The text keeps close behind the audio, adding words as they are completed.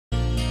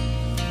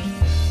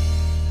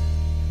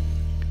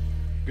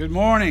Good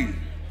morning.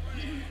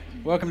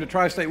 Welcome to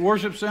Tri-State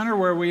Worship Center,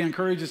 where we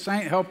encourage the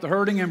saint, help the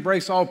hurting,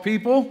 embrace all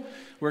people.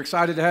 We're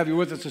excited to have you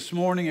with us this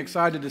morning,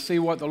 excited to see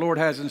what the Lord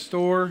has in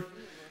store.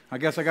 I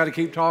guess I got to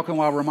keep talking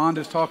while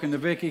Ramonda's talking to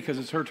Vicki because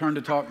it's her turn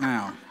to talk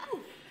now.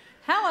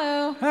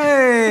 Hello.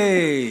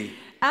 Hey.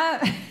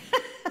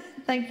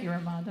 Thank you,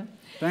 Ramonda.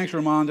 Thanks,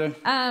 Ramonda.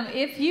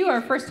 If you are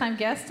a first-time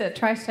guest at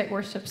Tri-State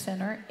Worship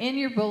Center, in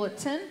your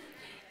bulletin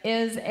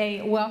is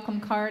a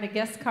welcome card, a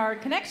guest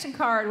card, connection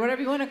card,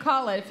 whatever you want to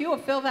call it. If you will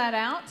fill that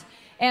out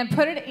and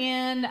put it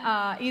in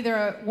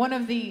either one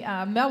of the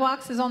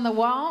mailboxes on the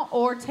wall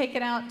or take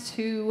it out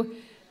to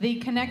the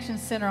connection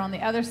center on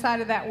the other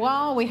side of that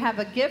wall. We have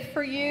a gift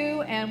for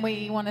you, and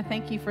we want to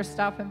thank you for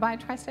stopping by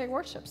Tri-State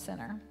Worship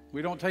Center.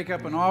 We don't take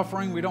up an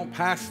offering. We don't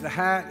pass the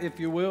hat, if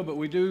you will, but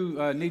we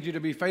do need you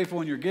to be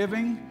faithful in your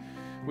giving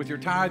with your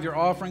tithe, your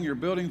offering, your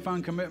building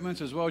fund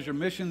commitments, as well as your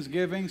missions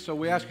giving. So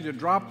we ask you to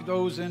drop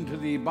those into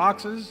the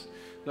boxes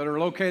that are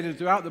located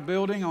throughout the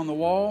building on the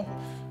wall,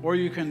 or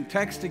you can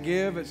text to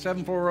give at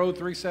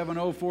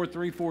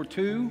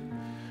 740-370-4342,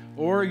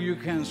 or you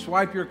can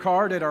swipe your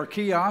card at our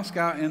kiosk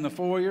out in the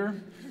foyer,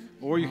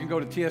 or you can go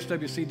to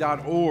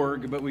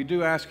tswc.org. But we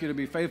do ask you to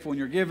be faithful in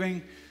your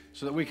giving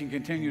so that we can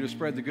continue to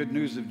spread the good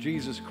news of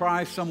Jesus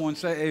Christ. Someone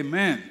say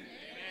amen.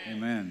 Amen.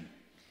 Amen.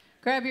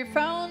 Grab your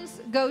phones,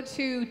 go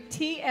to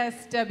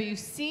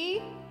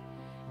TSWC,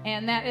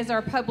 and that is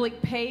our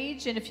public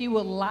page. And if you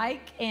will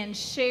like and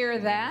share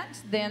that,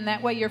 then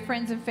that way your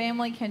friends and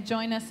family can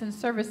join us in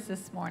service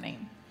this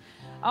morning.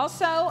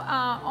 Also,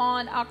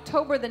 on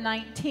October the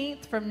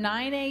 19th from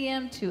 9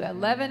 a.m. to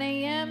 11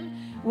 a.m.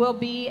 will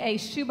be a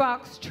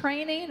shoebox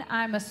training.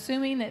 I'm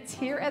assuming it's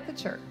here at the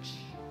church.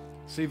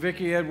 See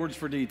Vicki Edwards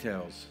for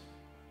details.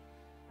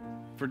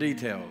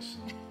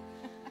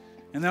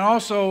 And then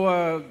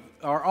also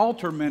our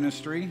altar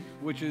ministry,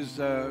 which is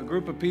a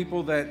group of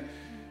people that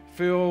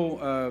feel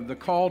the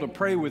call to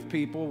pray with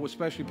people,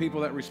 especially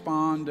people that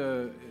respond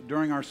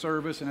during our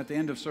service and at the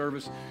end of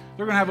service.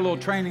 They're going to have a little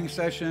training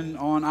session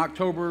on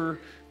October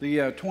the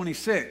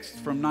 26th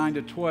from 9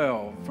 to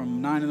 12,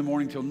 from 9 in the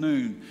morning till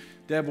noon.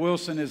 Deb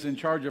Wilson is in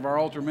charge of our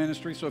altar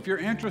ministry. So if you're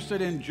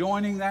interested in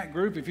joining that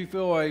group, if you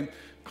feel a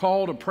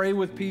call to pray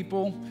with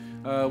people,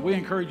 we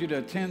encourage you to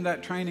attend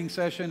that training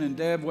session. And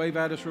Deb, wave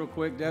at us real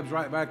quick. Deb's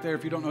right back there.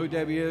 If you don't know who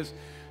Debbie is,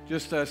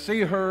 just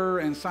see her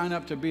and sign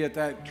up to be at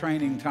that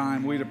training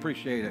time. We'd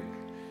appreciate it.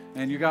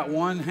 And you got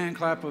one hand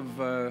clap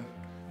of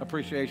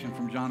appreciation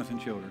from Jonathan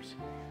Childers.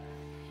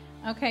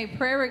 Okay,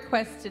 prayer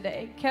request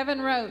today.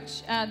 Kevin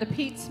Roach, the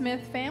Pete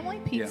Smith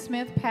family. Pete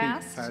Smith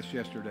passed. Pete passed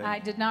yesterday. I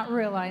did not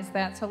realize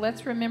that, so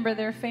let's remember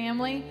their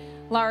family.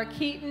 Laura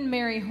Keaton,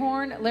 Mary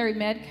Horn, Larry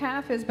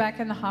Medcalf is back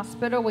in the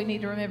hospital. We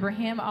need to remember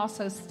him.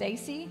 Also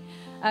Stacy,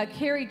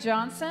 Carrie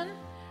Johnson,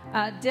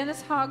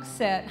 Dennis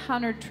Hogsett,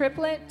 Hunter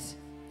Triplett.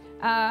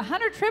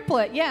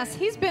 Yes,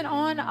 he's been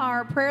on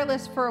our prayer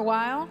list for a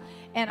while,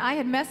 and I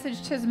had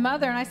messaged his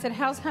mother, and I said,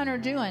 how's Hunter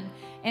doing?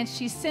 And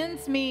she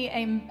sends me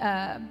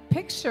a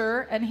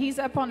picture, and he's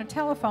up on a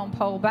telephone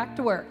pole back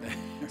to work.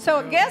 So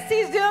I guess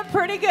he's doing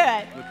pretty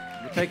good.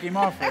 We'll take him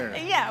off there.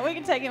 Yeah, we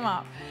can take him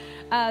off.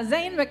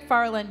 Zane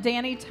McFarland,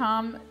 Danny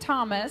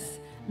Thomas,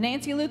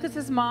 Nancy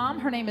Lucas's mom,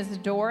 her name is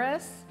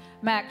Doris,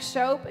 Max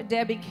Shope,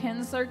 Debbie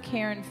Kinsler,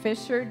 Karen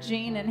Fisher,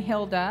 Jean and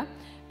Hilda,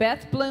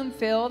 Beth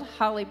Bloomfield,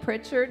 Holly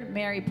Pritchard,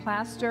 Mary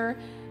Plaster,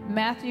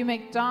 Matthew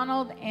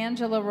McDonald,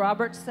 Angela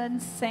Robertson,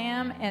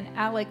 Sam and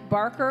Alec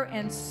Barker,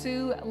 and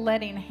Sue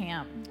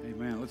Lettingham.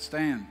 Amen. Let's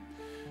stand.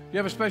 If you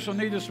have a special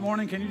need this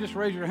morning, can you just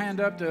raise your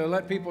hand up to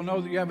let people know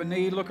that you have a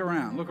need? Look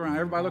around. Look around.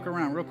 Everybody look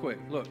around real quick.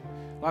 Look.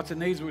 Lots of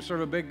needs. We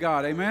serve a big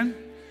God. Amen?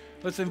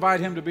 Let's invite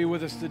him to be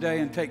with us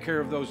today and take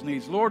care of those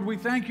needs. Lord, we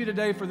thank you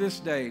today for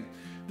this day.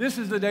 This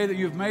is the day that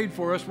you've made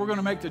for us. We're going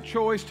to make the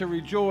choice to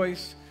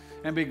rejoice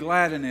and be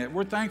glad in it.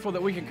 We're thankful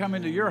that we can come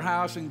into your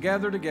house and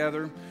gather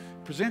together,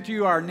 present to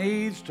you our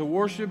needs, to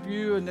worship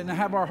you, and then to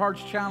have our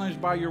hearts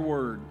challenged by your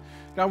word.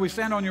 God, we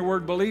stand on your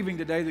word believing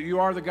today that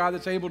you are the God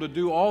that's able to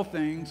do all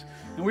things.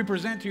 And we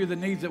present to you the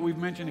needs that we've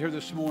mentioned here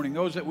this morning.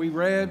 Those that we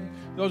read,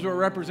 those that are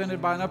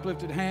represented by an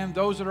uplifted hand,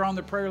 those that are on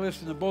the prayer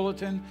list in the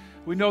bulletin.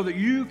 We know that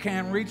you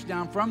can reach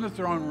down from the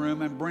throne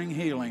room and bring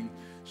healing.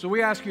 So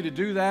we ask you to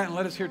do that and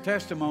let us hear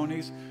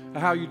testimonies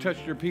of how you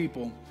touched your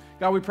people.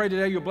 God, we pray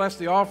today you'll bless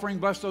the offering,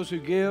 bless those who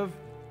give,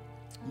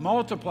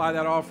 multiply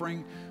that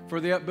offering for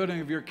the upbuilding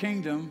of your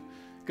kingdom.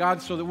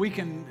 God, so that we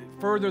can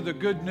further the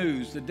good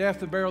news, the death,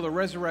 the burial, the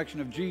resurrection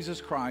of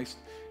Jesus Christ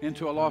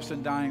into a lost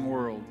and dying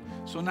world.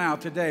 So now,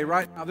 today,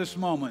 right now, this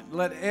moment,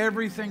 let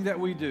everything that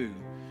we do,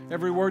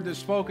 every word that's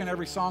spoken,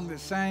 every song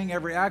that's sang,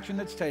 every action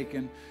that's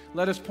taken,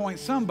 let us point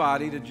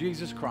somebody to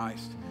Jesus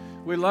Christ.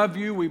 We love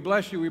you, we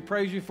bless you, we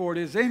praise you for it.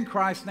 It is in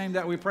Christ's name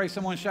that we pray.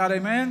 Someone shout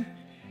amen.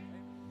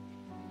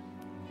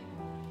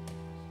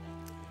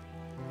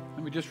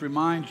 Let me just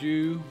remind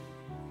you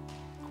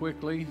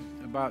quickly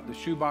about the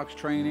shoebox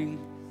training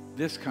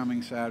this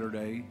coming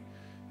Saturday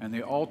and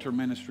the altar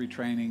ministry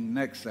training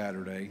next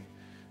Saturday.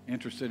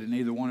 Interested in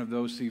either one of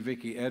those, see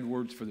Vicki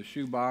Edwards for the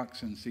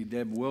shoebox and see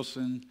Deb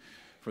Wilson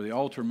for the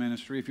altar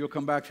ministry. If you'll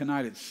come back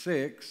tonight at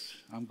 6,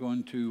 I'm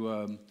going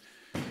to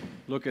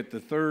look at the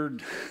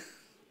third.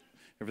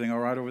 Everything all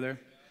right over there?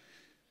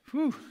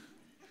 Whew.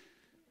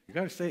 You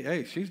got to say,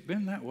 hey, she's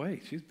been that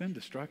way. She's been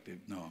destructive.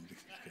 No, I'm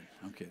just kidding.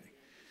 I'm kidding.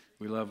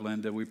 We love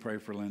Linda. We pray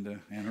for Linda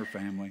and her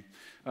family.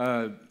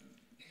 We're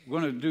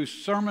going to do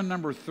sermon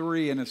number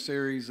 3 in a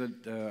series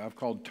that I've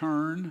called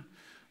Turn,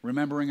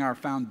 remembering our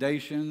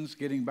foundations,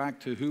 getting back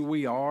to who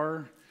we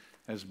are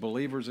as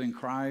believers in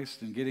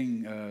Christ, and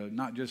getting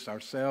not just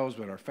ourselves,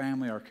 but our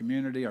family, our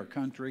community, our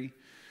country,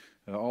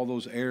 all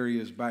those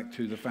areas back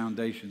to the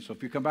foundation. So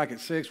if you come back at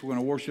 6, we're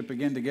going to worship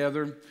again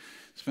together,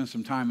 spend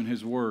some time in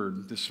His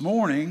Word. This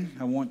morning,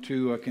 I want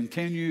to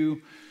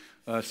continue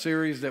a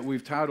series that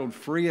we've titled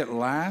Free at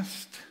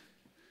Last.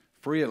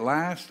 Free at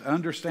Last,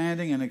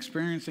 understanding and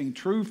experiencing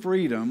true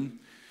freedom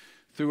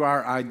through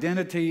our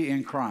identity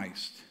in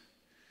Christ.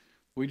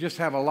 We just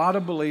have a lot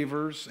of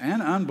believers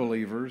and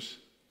unbelievers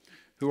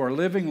who are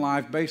living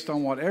life based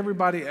on what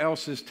everybody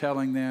else is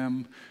telling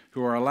them,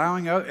 who are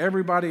allowing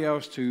everybody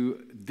else to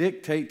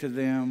dictate to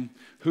them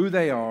who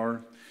they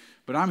are.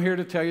 But I'm here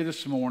to tell you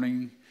this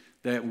morning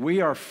that we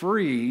are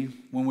free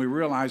when we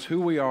realize who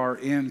we are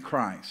in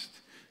Christ,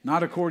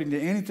 not according to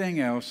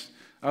anything else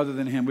other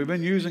than Him. We've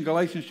been using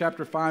Galatians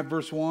chapter 5,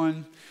 verse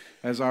 1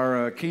 as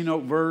our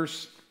keynote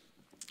verse.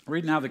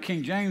 Reading now the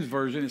King James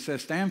Version, it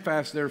says, "Stand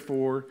fast,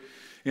 therefore,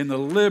 in the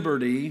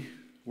liberty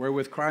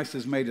wherewith Christ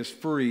has made us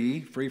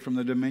free from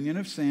the dominion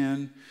of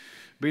sin.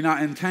 Be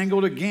not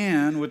entangled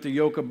again with the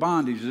yoke of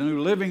bondage." The New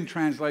Living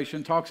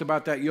Translation talks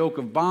about that yoke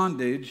of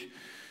bondage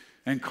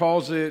and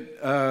calls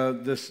it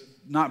this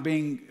not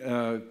being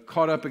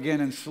caught up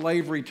again in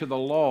slavery to the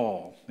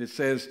law. It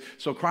says,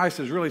 so Christ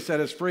has really set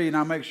us free.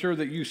 Now make sure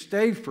that you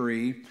stay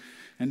free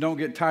and don't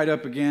get tied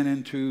up again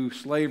into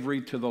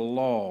slavery to the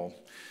law.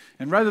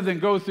 And rather than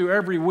go through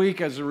every week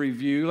as a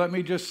review, let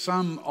me just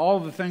sum all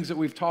the things that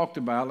we've talked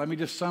about. Let me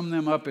just sum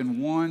them up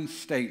in one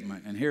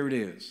statement, and here it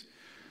is.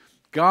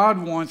 God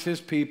wants His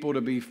people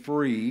to be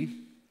free.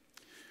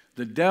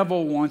 The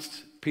devil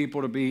wants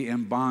people to be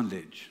in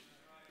bondage.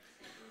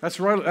 That's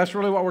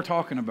really what we're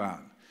talking about.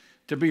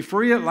 To be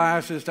free at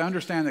last is to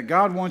understand that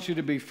God wants you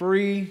to be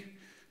free,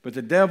 but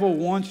the devil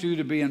wants you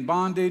to be in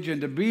bondage.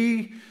 And to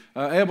be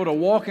able to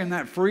walk in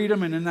that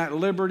freedom and in that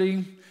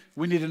liberty,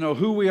 we need to know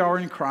who we are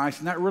in Christ,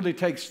 and that really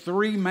takes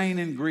 3 main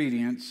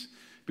ingredients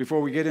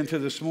before we get into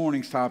this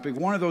morning's topic.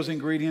 One of those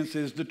ingredients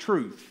is the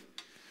truth.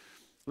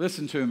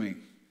 Listen to me.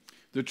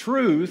 The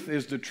truth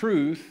is the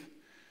truth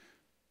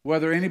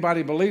whether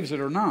anybody believes it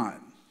or not.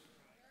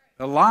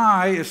 A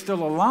lie is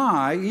still a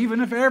lie even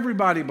if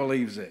everybody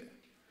believes it.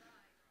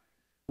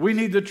 We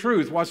need the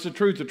truth. What's the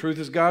truth? The truth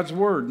is God's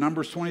Word.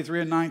 Numbers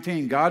 23 and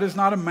 19. God is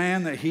not a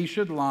man that He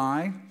should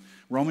lie.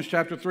 Romans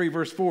chapter 3,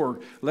 verse 4,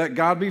 let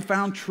God be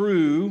found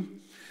true,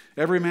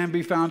 every man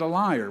be found a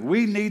liar.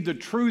 We need the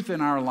truth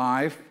in our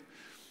life,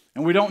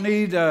 and we don't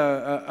need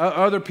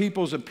other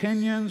people's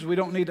opinions. We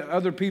don't need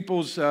other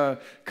people's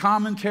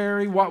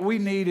commentary. What we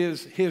need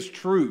is His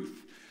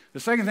truth.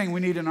 The second thing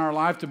we need in our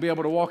life to be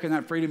able to walk in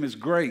that freedom is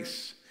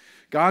grace.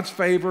 God's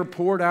favor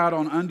poured out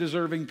on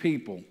undeserving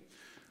people.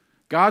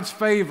 God's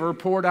favor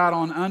poured out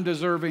on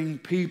undeserving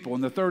people.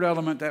 And the third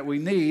element that we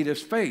need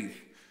is faith.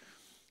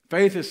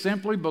 Faith is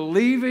simply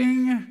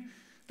believing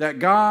that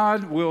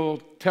God will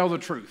tell the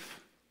truth.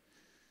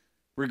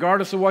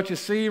 Regardless of what you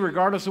see,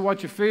 regardless of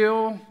what you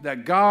feel,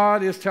 that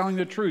God is telling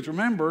the truth.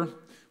 Remember,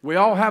 we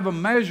all have a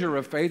measure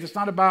of faith. It's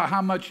not about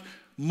how much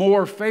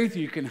more faith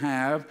you can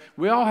have.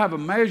 We all have a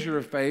measure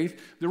of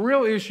faith. The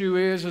real issue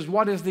is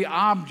what is the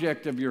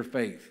object of your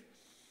faith?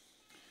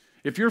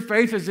 If your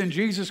faith is in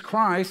Jesus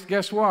Christ,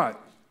 guess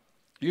what?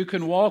 You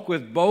can walk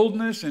with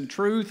boldness and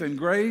truth and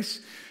grace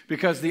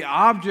because the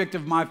object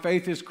of my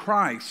faith is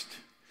Christ.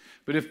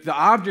 But if the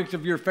object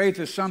of your faith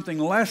is something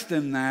less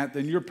than that,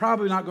 then you're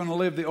probably not going to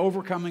live the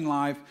overcoming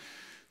life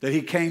that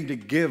He came to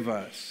give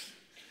us.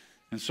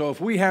 And so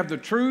if we have the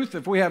truth,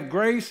 if we have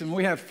grace, and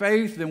we have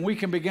faith, then we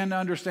can begin to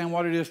understand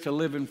what it is to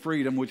live in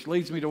freedom, which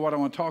leads me to what I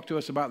want to talk to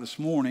us about this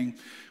morning,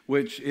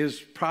 which is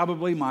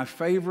probably my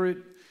favorite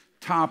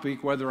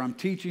topic, whether I'm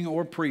teaching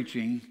or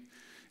preaching,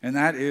 and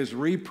that is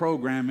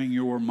reprogramming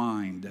your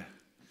mind.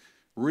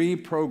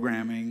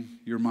 Reprogramming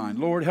your mind.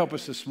 Lord, help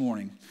us this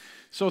morning.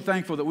 So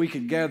thankful that we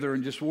could gather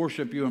and just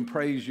worship You and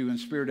praise You in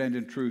spirit and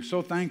in truth.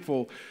 So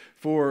thankful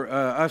for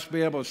us to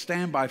be able to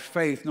stand by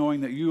faith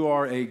knowing that You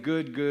are a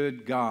good,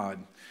 good God,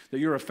 that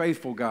You're a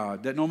faithful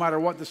God, that no matter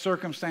what the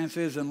circumstance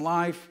is in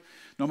life,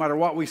 no matter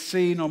what we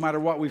see, no matter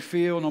what we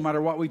feel, no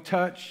matter what we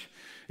touch,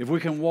 if we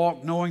can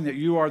walk knowing that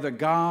You are the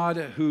God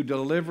who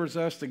delivers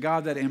us, the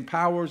God that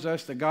empowers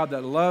us, the God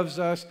that loves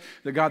us,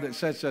 the God that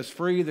sets us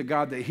free, the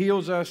God that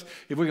heals us,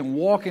 if we can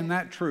walk in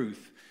that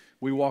truth,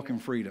 we walk in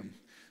freedom.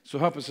 So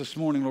help us this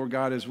morning, Lord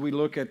God, as we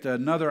look at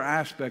another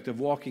aspect of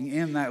walking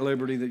in that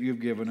liberty that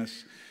You've given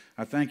us.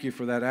 I thank You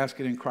for that.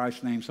 Ask it in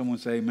Christ's name. Someone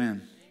say amen.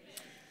 Amen.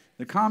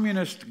 The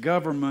communist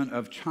government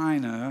of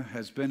China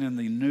has been in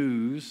the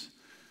news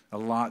a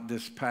lot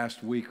this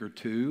past week or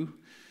two.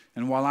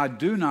 And while I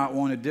do not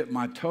want to dip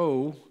my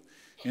toe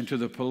into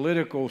the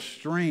political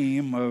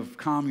stream of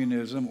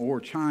communism or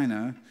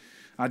China,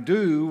 I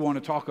do want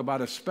to talk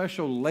about a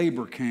special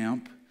labor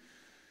camp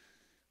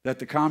that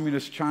the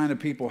communist China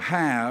people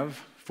have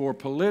for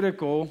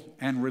political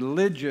and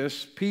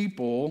religious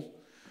people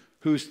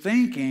whose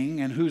thinking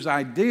and whose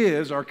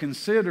ideas are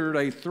considered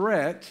a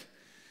threat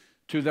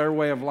to their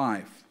way of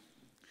life.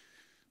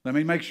 Let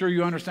me make sure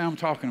you understand what I'm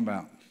talking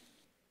about.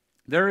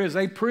 There is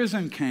a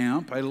prison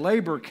camp, a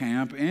labor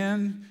camp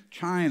in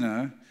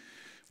China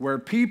where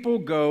people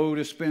go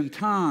to spend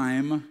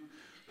time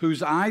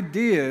whose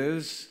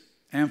ideas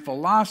and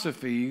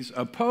philosophies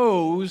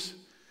oppose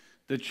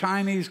the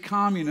Chinese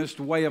communist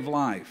way of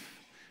life.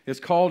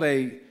 It's called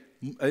a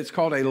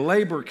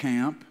labor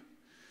camp.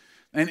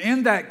 And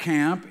in that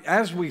camp,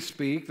 as we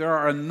speak, there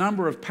are a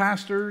number of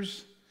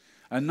pastors,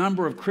 a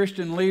number of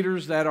Christian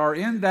leaders that are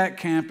in that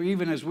camp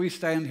even as we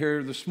stand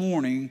here this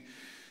morning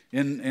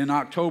in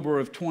October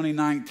of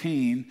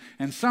 2019.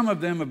 And some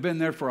of them have been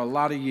there for a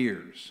lot of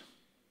years.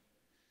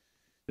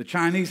 The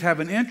Chinese have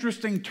an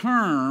interesting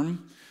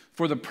term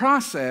for the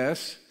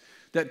process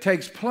that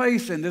takes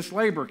place in this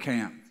labor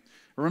camp.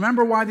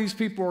 Remember why these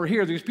people are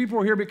here. These people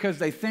are here because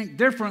they think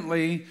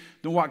differently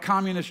than what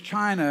communist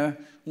China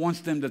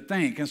wants them to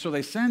think. And so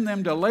they send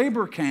them to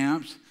labor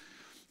camps,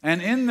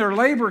 and in their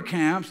labor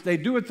camps, they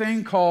do a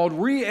thing called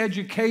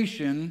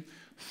re-education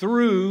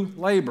through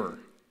labor.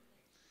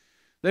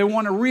 They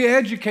want to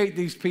re-educate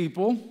these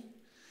people,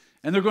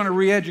 and they're going to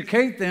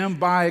re-educate them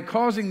by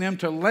causing them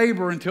to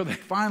labor until they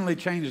finally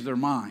change their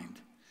mind.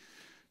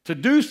 To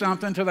do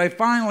something until they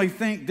finally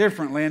think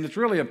differently. And it's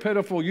really a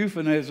pitiful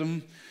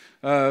euphemism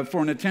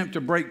for an attempt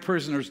to break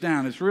prisoners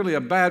down. It's really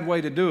a bad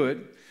way to do it.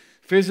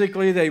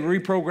 Physically, they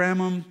reprogram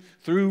them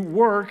through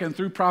work and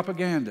through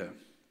propaganda.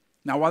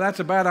 Now, while that's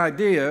a bad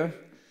idea,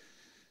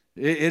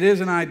 it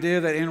is an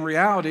idea that in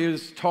reality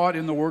is taught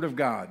in the Word of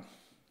God.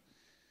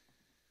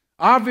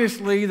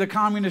 Obviously, the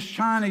communist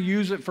China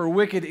use it for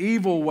wicked,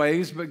 evil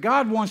ways, but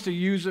God wants to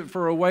use it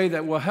for a way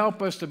that will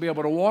help us to be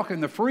able to walk in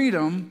the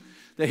freedom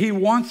that He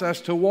wants us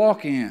to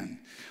walk in.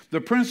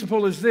 The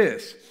principle is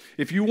this: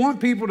 if you want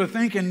people to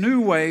think in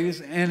new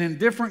ways and in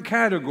different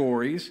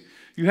categories,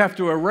 you have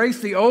to erase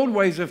the old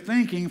ways of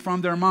thinking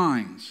from their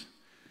minds.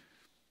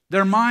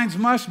 Their minds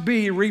must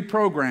be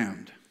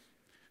reprogrammed.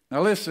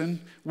 Now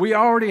listen, we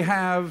already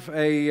have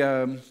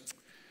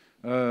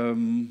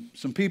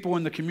some people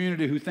in the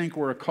community who think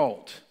we're a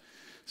cult.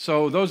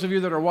 So those of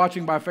you that are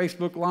watching by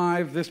Facebook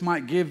Live, this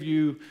might give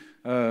you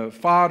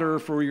fodder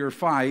for your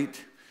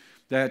fight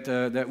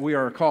that we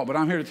are a cult. But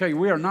I'm here to tell you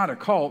we are not a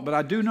cult, but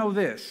I do know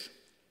this.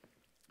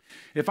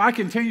 If I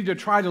continue to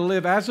try to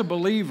live as a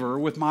believer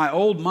with my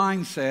old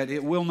mindset,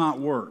 it will not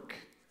work.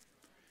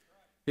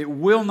 It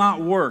will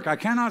not work. I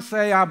cannot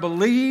say I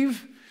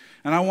believe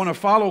and I want to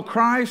follow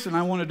Christ and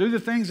I want to do the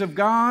things of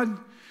God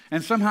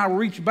and somehow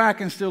reach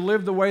back and still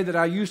live the way that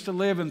I used to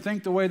live and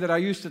think the way that I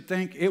used to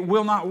think. It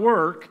will not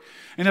work.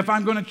 And if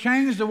I'm going to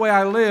change the way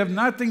I live,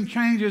 nothing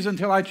changes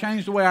until I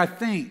change the way I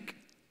think.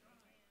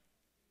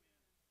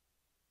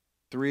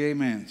 3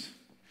 amens.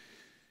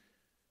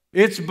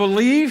 It's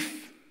belief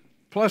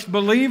plus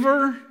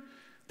believer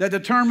that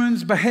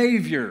determines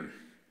behavior.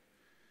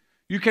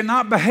 You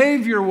cannot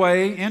behave your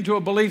way into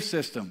a belief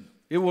system.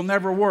 It will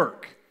never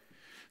work.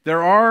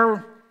 There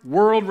are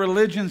world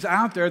religions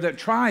out there that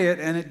try it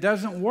and it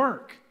doesn't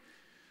work.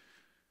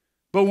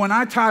 But when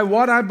I tie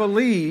what I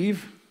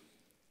believe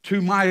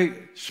to my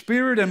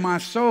spirit and my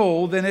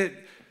soul, then it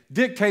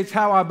dictates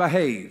how I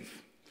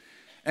behave.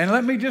 And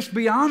let me just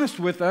be honest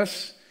with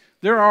us.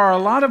 There are a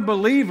lot of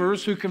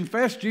believers who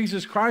confess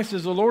Jesus Christ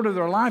as the Lord of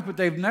their life, but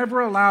they've never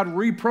allowed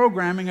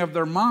reprogramming of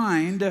their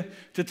mind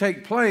to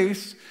take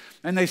place,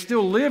 and they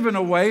still live in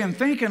a way and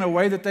think in a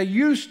way that they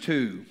used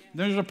to.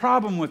 There's a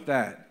problem with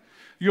that.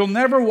 You'll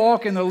never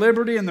walk in the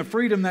liberty and the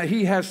freedom that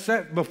He has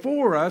set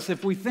before us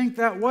if we think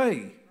that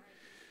way.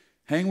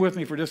 Hang with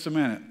me for just a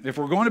minute. If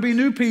we're going to be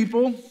new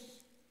people,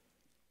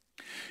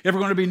 if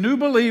we're going to be new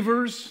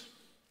believers,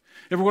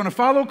 if we're going to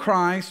follow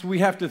Christ, we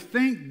have to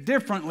think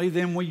differently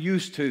than we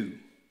used to.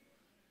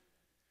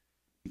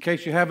 In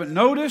case you haven't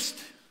noticed,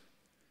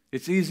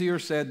 it's easier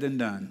said than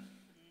done.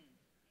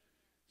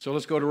 So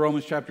let's go to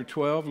Romans chapter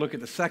 12. Look at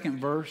the second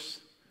verse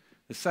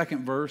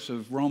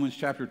of Romans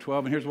chapter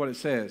 12. And here's what it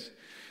says.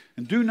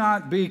 And do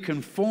not be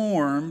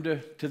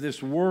conformed to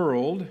this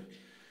world,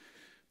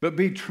 but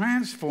be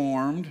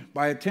transformed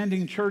by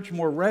attending church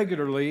more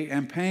regularly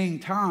and paying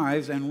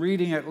tithes and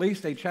reading at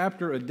least a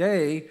chapter a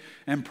day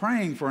and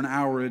praying for an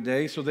hour a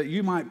day so that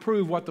you might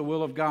prove what the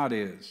will of God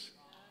is.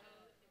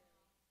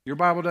 Your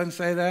Bible doesn't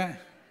say that?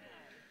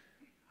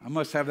 I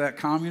must have that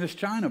communist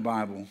China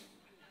Bible.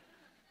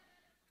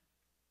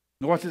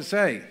 What's it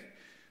say?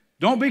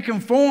 Don't be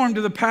conformed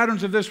to the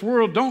patterns of this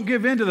world. Don't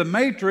give in to the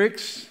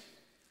matrix,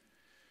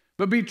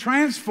 but be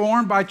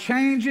transformed by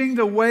changing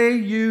the way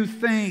you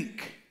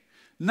think.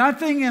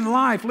 Nothing in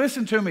life,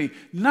 listen to me,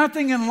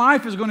 nothing in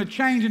life is going to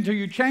change until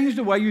you change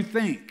the way you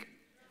think.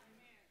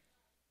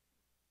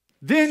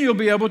 Then you'll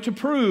be able to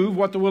prove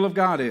what the will of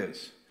God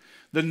is.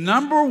 The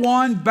number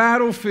one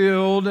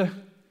battlefield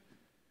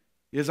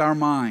is our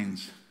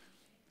minds.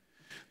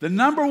 The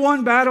number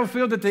one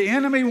battlefield that the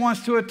enemy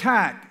wants to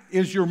attack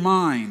is your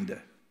mind.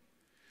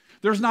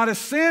 There's not a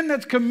sin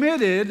that's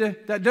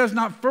committed that does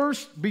not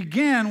first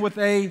begin with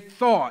a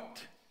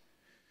thought.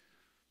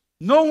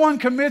 No one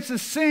commits a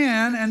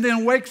sin and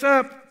then wakes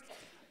up,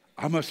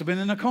 I must have been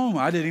in a coma.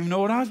 I didn't even know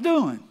what I was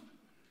doing.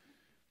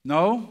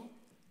 No.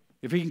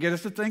 If he can get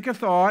us to think a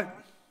thought,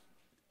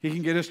 he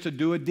can get us to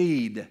do a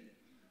deed.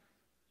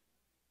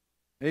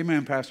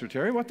 Amen, Pastor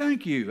Terry. Well,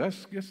 thank you.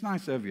 That's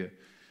nice of you.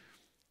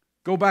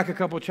 Go back a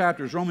couple of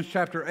chapters. Romans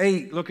chapter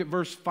 8, look at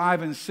verse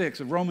 5 and 6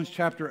 of Romans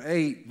chapter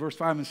 8, verse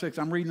 5 and 6.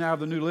 I'm reading out of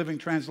the New Living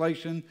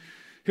Translation.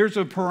 Here's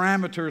the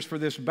parameters for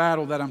this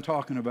battle that I'm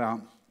talking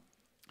about.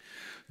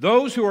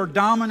 Those who are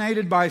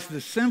dominated by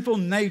the sinful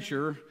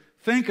nature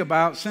think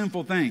about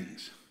sinful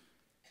things.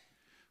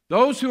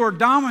 Those who are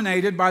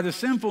dominated by the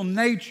sinful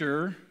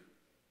nature,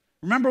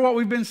 remember what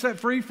we've been set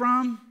free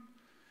from?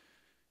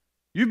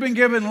 You've been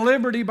given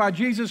liberty by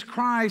Jesus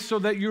Christ so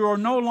that you are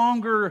no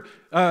longer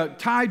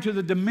tied to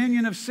the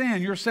dominion of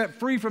sin. You're set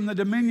free from the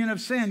dominion of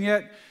sin.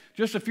 Yet,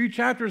 just a few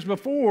chapters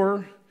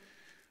before,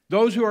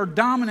 those who are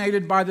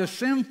dominated by the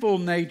sinful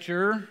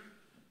nature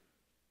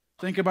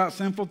think about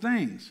sinful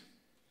things.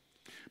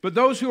 But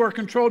those who are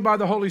controlled by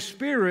the Holy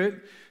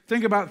Spirit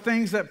think about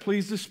things that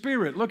please the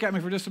Spirit. Look at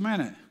me for just a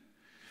minute.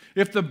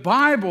 If the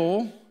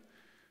Bible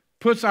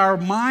puts our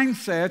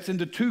mindsets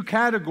into two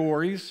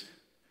categories,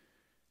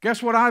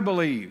 guess what I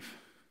believe?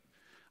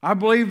 I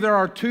believe there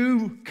are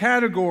two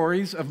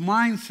categories of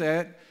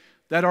mindset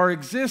that are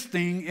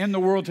existing in the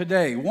world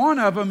today. One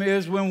of them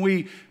is when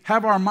we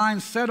have our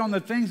minds set on the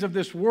things of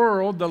this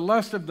world, the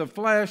lust of the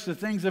flesh, the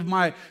things of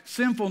my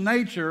sinful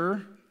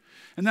nature.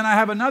 And then I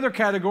have another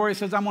category that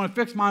says I'm going to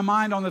fix my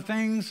mind on the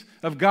things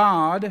of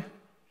God.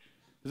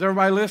 Is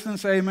everybody listening?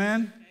 Say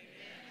amen.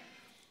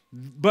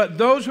 But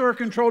those who are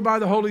controlled by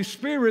the Holy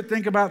Spirit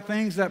think about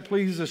things that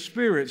please the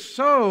Spirit.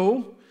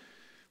 So,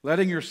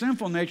 letting your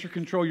sinful nature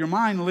control your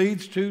mind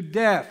leads to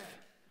death.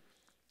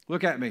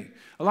 Look at me.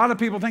 A lot of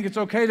people think it's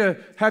okay to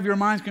have your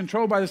minds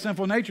controlled by the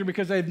sinful nature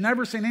because they've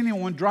never seen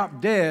anyone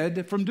drop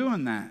dead from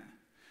doing that.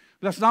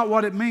 But that's not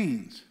what it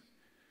means.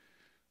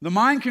 The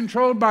mind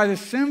controlled by the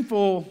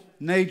sinful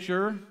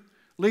nature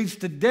leads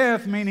to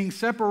death, meaning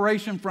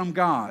separation from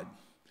God.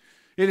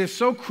 It is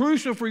so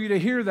crucial for you to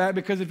hear that,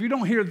 because if you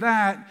don't hear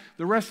that,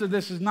 the rest of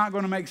this is not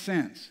going to make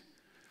sense.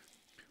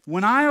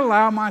 When I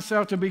allow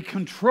myself to be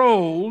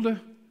controlled, I'm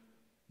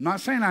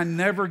not saying I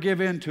never give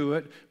in to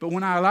it, but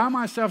when I allow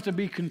myself to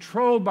be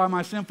controlled by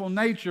my sinful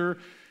nature,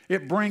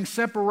 it brings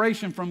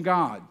separation from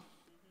God.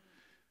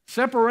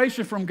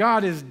 Separation from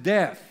God is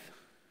death.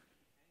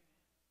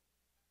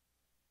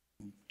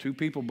 Two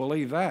people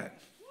believe that.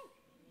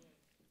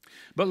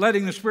 But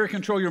letting the Spirit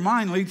control your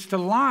mind leads to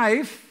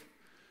life.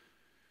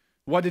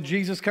 What did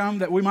Jesus come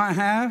that we might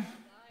have?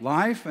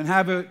 Life, and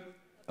have it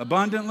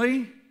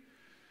abundantly.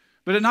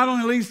 But it not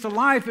only leads to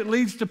life, it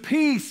leads to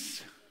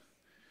peace.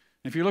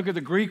 If you look at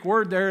the Greek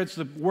word there, it's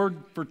the word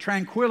for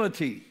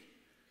tranquility.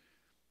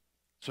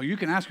 So you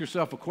can ask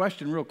yourself a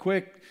question real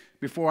quick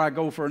before I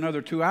go for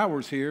another 2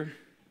 hours here.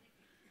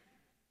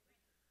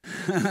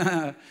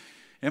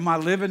 Am I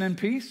living in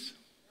peace?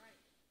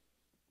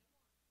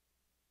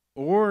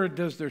 Or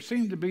does there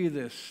seem to be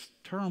this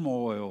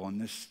turmoil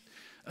and this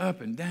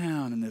up and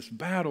down and this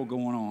battle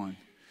going on?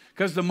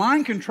 Because the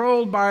mind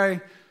controlled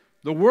by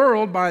the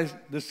world, by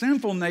the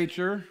sinful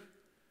nature,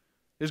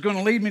 is going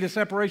to lead me to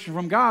separation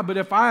from God. But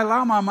if I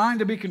allow my mind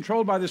to be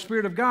controlled by the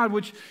Spirit of God,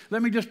 which,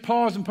 let me just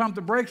pause and pump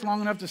the brakes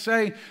long enough to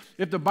say,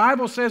 if the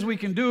Bible says we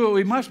can do it,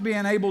 we must be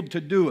enabled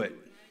to do it.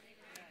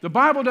 The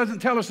Bible doesn't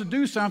tell us to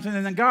do something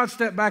and then God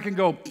step back and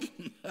go,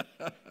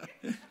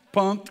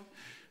 punked.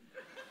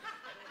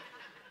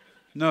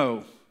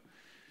 No.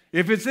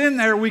 If it's in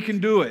there, we can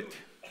do it.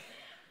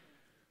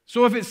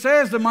 So if it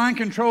says the mind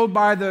controlled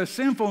by the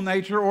sinful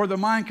nature or the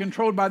mind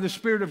controlled by the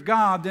Spirit of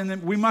God,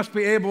 then we must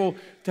be able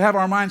to have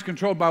our minds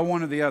controlled by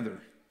one or the other.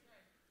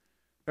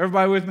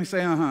 Everybody with me?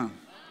 Say uh-huh.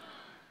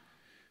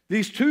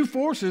 These two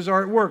forces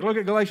are at work. Look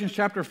at Galatians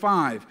chapter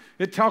 5.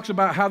 It talks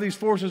about how these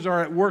forces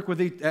are at work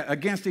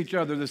against each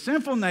other. The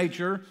sinful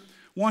nature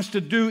wants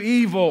to do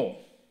evil,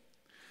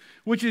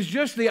 which is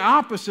just the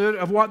opposite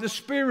of what the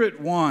Spirit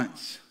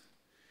wants.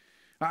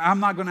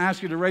 I'm not going to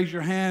ask you to raise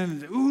your hand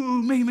and say,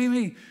 ooh,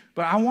 me.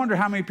 But I wonder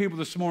how many people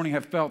this morning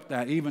have felt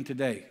that, even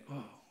today.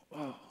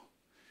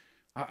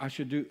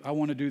 I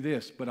want to do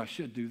this, but I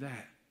should do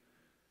that.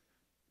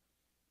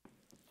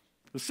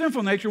 The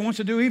sinful nature wants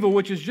to do evil,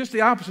 which is just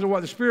the opposite of what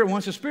the Spirit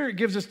wants. The Spirit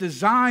gives us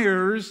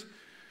desires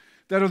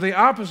that are the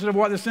opposite of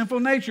what the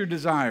sinful nature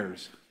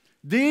desires.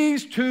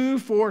 These two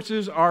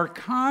forces are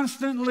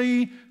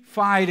constantly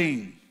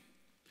fighting.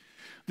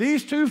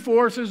 These two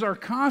forces are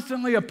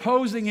constantly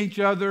opposing each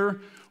other,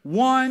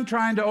 one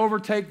trying to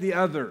overtake the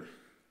other.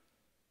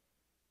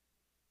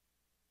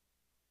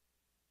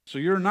 So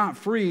you're not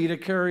free to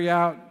carry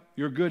out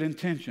your good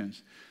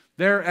intentions.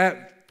 They're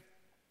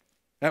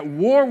at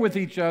war with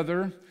each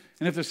other,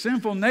 And if the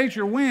sinful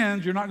nature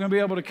wins, you're not going to be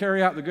able to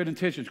carry out the good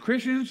intentions.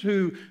 Christians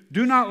who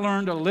do not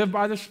learn to live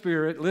by the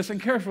Spirit, listen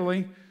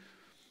carefully,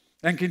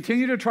 and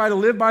continue to try to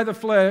live by the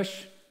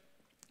flesh,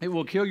 it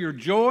will kill your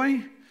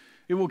joy,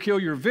 it will kill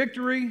your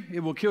victory, it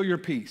will kill your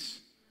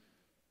peace.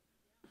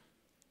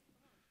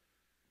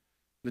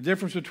 The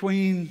difference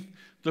between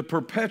the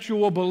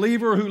perpetual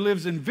believer who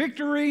lives in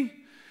victory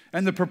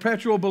and the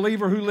perpetual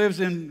believer who lives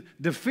in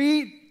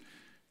defeat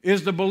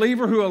is the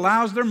believer who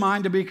allows their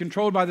mind to be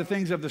controlled by the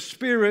things of the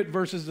Spirit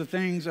versus the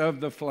things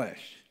of the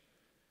flesh.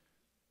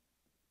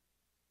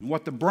 And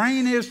what the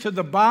brain is to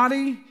the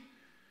body,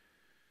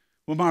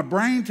 when my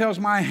brain tells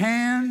my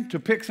hand to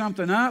pick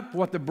something up,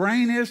 what the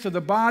brain is to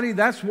the body,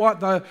 that's what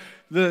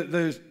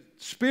the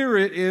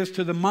spirit is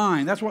to the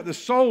mind. That's what the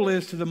soul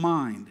is to the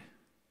mind.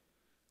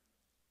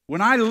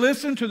 When I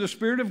listen to the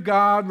Spirit of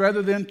God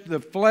rather than to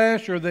the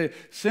flesh or the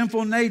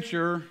sinful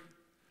nature,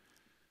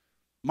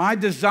 my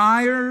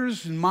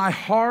desires and my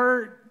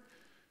heart,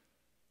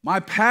 my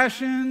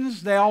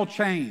passions, they all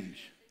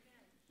change.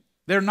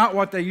 They're not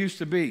what they used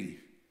to be.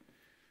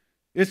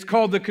 It's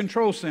called the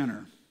control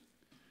center.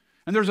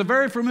 And there's a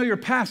very familiar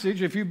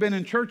passage. If you've been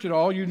in church at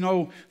all, you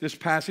know this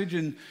passage.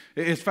 And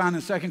it's found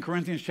in 2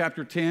 Corinthians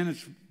chapter 10.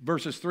 It's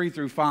verses 3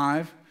 through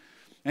 5.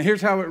 And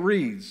here's how it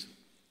reads.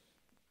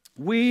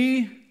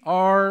 We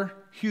are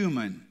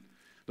human.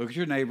 Look at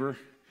your neighbor.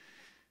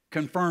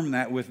 Confirm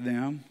that with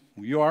them.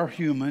 You are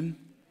human.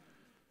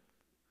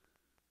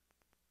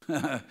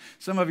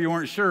 Some of you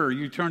weren't sure.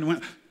 You turned and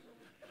went.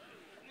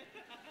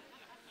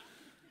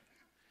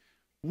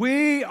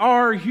 We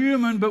are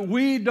human, but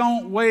we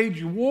don't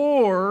wage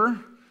war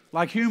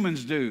like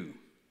humans do.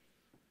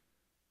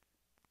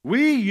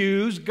 We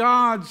use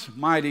God's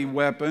mighty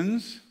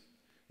weapons,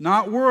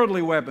 not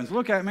worldly weapons.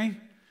 Look at me.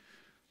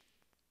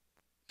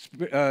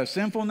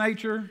 Sinful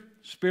nature,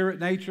 spirit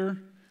nature,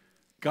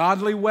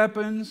 godly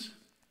weapons,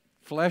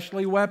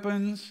 fleshly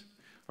weapons.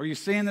 Are you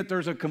seeing that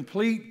there's a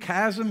complete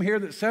chasm here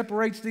that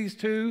separates these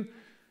two?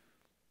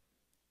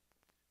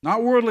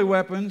 Not worldly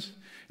weapons.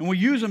 And we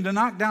use them to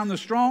knock down the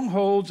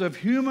strongholds of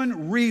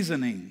human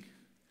reasoning.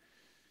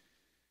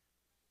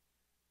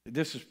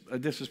 This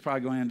is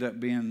probably going to end up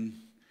being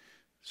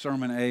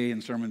Sermon A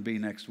and Sermon B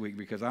next week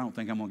because I don't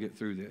think I'm going to get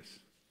through this.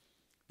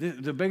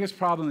 The biggest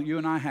problem that you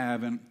and I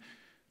have,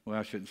 well,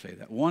 I shouldn't say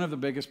that. One of the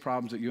biggest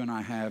problems that you and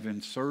I have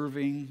in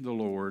serving the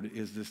Lord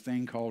is this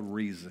thing called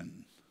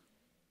reason.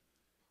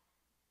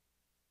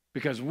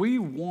 Because we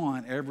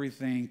want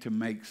everything to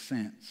make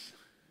sense.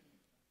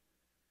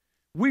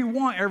 We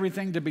want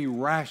everything to be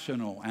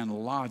rational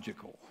and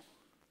logical.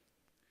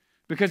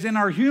 Because in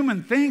our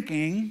human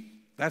thinking,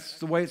 that's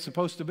the way it's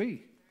supposed to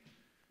be.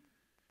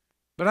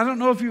 But I don't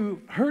know if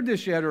you heard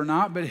this yet or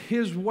not, but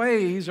His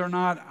ways are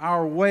not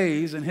our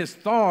ways, and His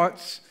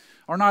thoughts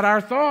are not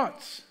our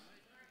thoughts.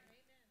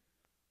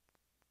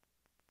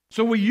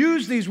 So we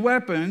use these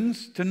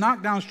weapons to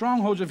knock down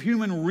strongholds of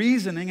human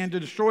reasoning and to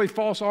destroy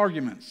false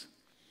arguments.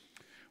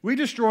 We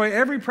destroy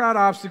every proud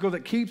obstacle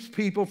that keeps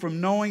people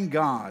from knowing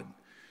God.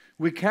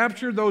 We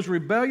capture those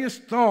rebellious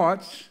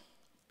thoughts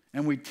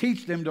and we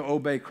teach them to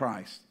obey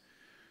Christ.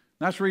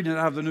 That's reading it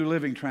out of the New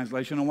Living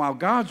Translation. And while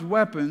God's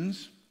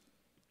weapons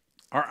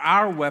are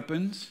our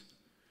weapons,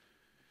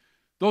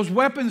 those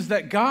weapons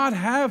that God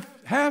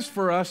has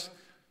for us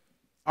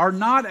are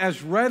not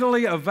as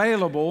readily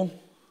available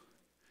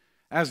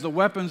as the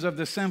weapons of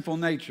the sinful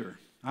nature.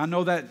 I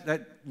know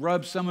that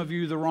rubs some of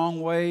you the wrong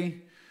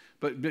way.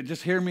 But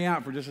just hear me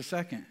out for just a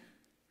second.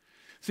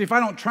 See, if I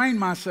don't train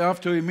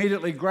myself to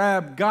immediately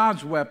grab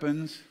God's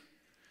weapons,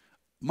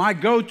 my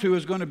go-to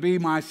is going to be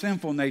my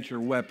sinful nature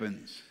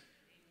weapons.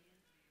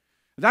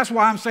 That's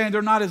why I'm saying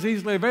they're not as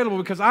easily available,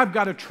 because I've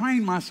got to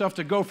train myself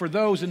to go for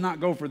those and not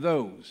go for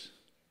those.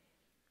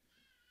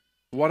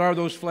 What are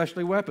those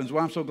fleshly weapons?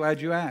 Well, I'm so glad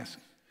you asked.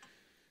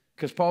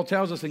 Because Paul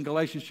tells us in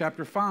Galatians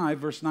chapter 5,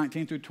 verse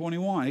 19 through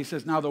 21, he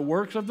says, now the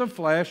works of the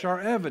flesh are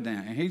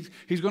evident. And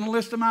he's going to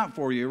list them out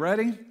for you.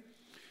 Ready?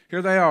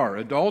 Here they are: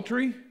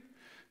 adultery,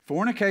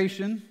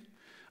 fornication,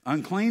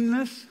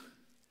 uncleanness,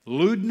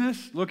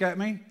 lewdness. Look at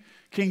me.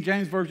 King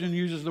James Version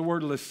uses the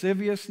word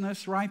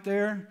lasciviousness right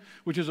there,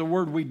 which is a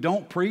word we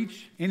don't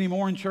preach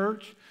anymore in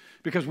church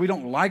because we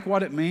don't like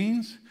what it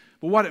means.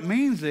 But what it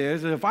means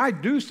is that if I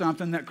do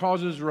something that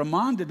causes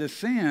Ramonda to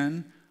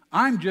sin,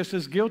 I'm just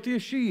as guilty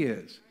as she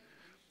is.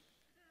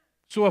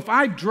 So if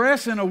I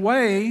dress in a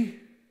way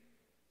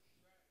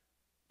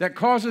that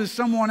causes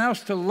someone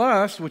else to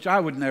lust, which I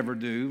would never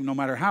do, no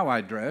matter how I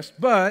dress,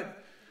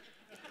 but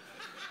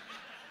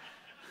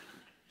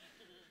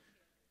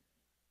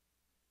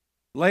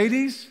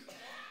ladies,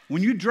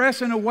 when you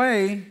dress in a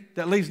way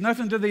that leaves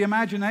nothing to the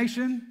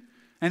imagination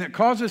and it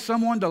causes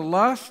someone to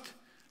lust,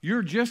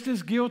 you're just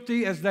as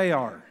guilty as they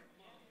are.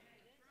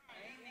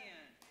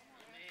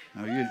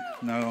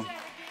 No,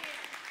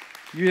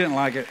 you didn't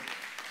like it.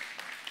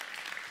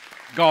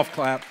 Golf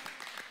clap.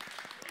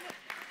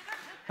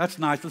 That's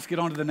nice. Let's get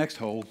on to the next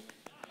hole.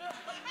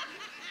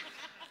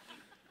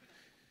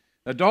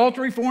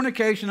 Adultery,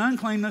 fornication,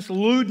 uncleanness,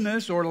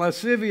 lewdness or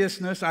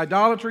lasciviousness,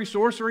 idolatry,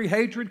 sorcery,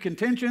 hatred,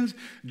 contentions,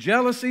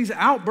 jealousies,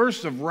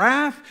 outbursts of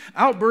wrath,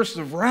 outbursts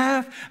of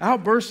wrath,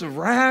 outbursts of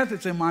wrath.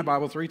 It's in my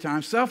Bible 3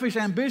 times. Selfish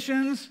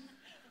ambitions,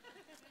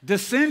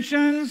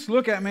 dissensions.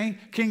 Look at me.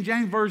 King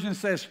James Version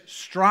says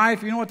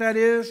strife. You know what that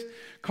is?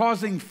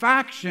 Causing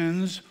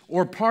factions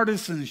or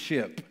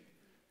partisanship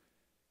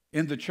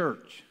in the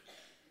church.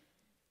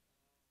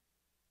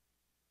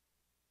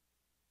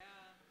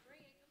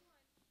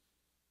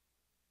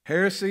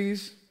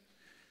 Heresies,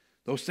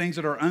 those things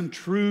that are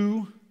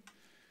untrue.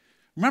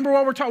 Remember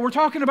what we're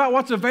talking about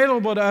what's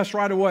available to us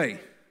right away.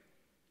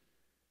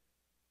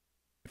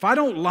 If I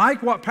don't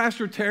like what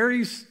Pastor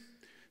Terry's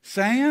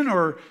saying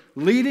or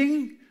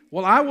leading,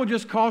 well, I will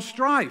just cause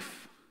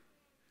strife.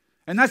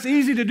 And that's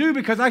easy to do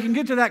because I can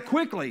get to that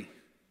quickly.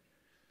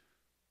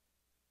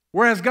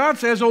 Whereas God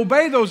says,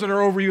 obey those that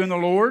are over you in the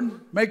Lord.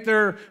 Make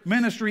their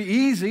ministry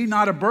easy,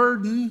 not a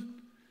burden.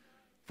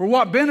 For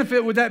what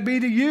benefit would that be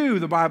to you,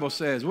 the Bible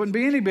says? Wouldn't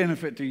be any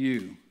benefit to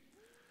you.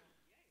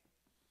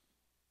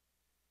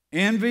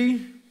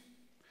 Envy,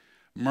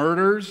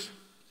 murders.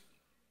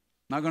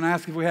 Not going to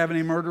ask if we have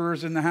any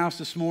murderers in the house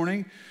this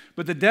morning.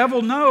 But the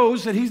devil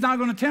knows that he's not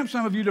going to tempt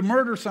some of you to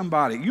murder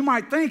somebody. You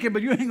might think it,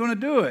 but you ain't going to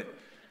do it.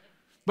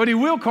 But he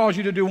will cause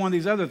you to do one of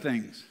these other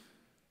things.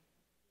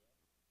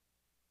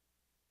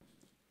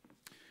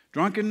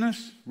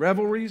 Drunkenness,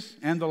 revelries,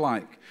 and the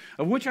like,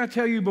 of which I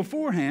tell you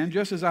beforehand,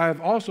 just as I have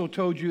also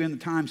told you in the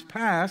times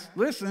past,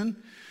 listen,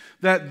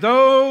 that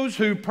those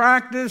who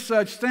practice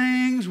such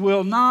things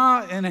will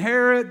not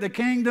inherit the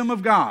kingdom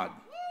of God.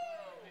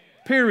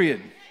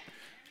 Period.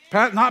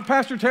 Not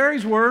Pastor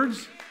Terry's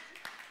words,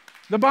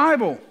 the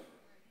Bible.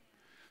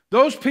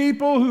 Those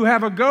people who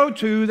have a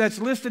go-to that's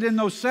listed in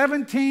those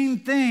 17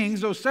 things,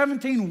 those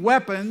 17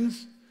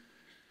 weapons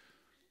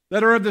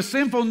that are of the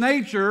sinful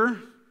nature,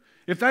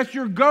 if that's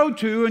your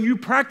go-to and you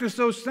practice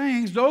those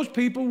things, those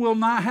people will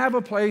not have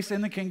a place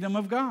in the kingdom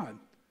of God.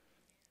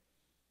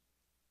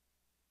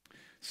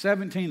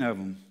 17 of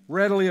them,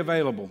 readily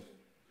available.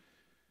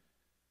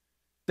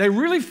 They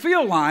really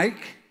feel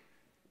like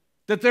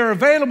that they're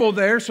available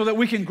there so that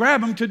we can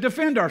grab them to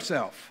defend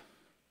ourselves.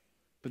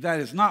 But that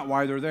is not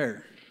why they're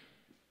there.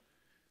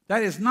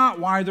 That is not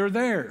why they're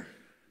there.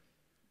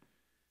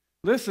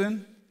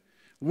 Listen,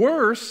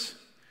 worse,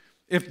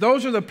 if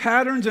those are the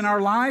patterns in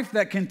our life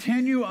that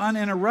continue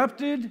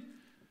uninterrupted,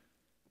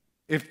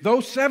 if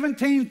those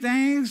 17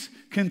 things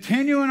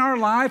continue in our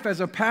life as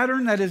a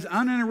pattern that is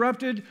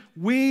uninterrupted,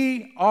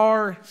 we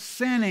are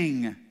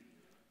sinning.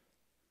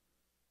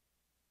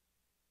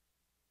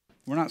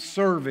 We're not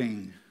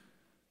serving.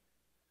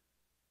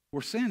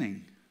 We're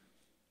sinning.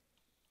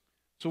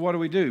 So what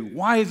do?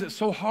 Why is it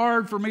so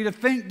hard for me to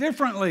think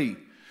differently?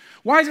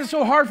 Why is it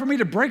so hard for me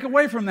to break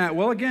away from that?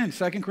 Well, again,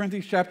 2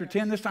 Corinthians chapter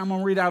 10, this time I'm going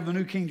to read out of the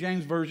New King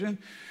James Version.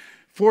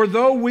 For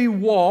though we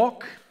move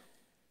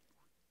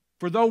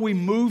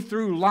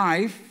through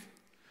life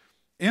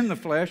in the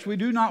flesh, we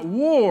do not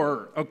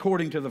war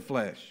according to the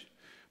flesh.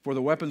 For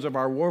the weapons of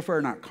our warfare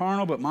are not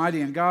carnal, but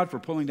mighty in God for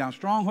pulling down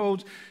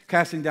strongholds,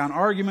 casting down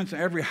arguments,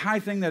 and every high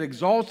thing that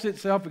exalts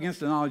itself against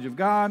the knowledge of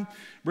God,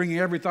 bringing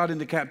every thought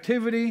into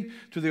captivity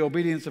to the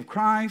obedience of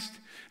Christ,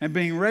 and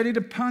being ready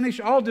to punish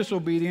all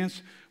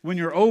disobedience when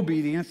your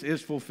obedience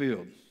is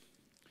fulfilled.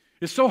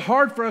 It's so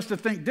hard for us to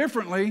think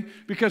differently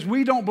because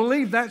we don't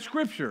believe that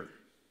scripture.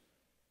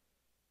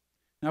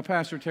 Now,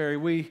 Pastor Terry,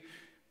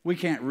 we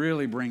can't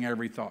really bring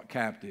every thought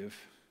captive.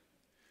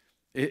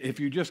 If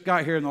you just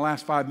got here in the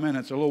last 5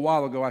 minutes, a little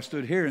while ago, I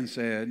stood here and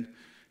said,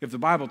 if the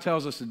Bible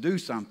tells us to do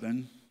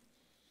something,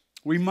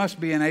 we must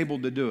be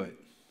enabled to do it.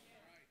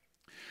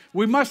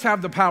 We must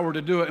have the power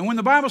to do it. And when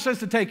the Bible says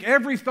to take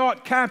every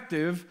thought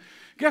captive,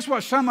 guess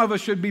what some of us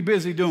should be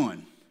busy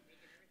doing?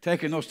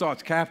 Taking those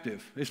thoughts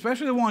captive.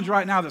 Especially the ones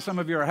right now that some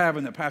of you are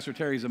having that Pastor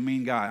Terry's a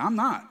mean guy. I'm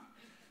not.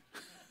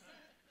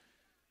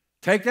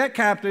 Take that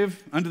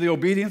captive under the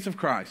obedience of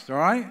Christ, all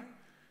right?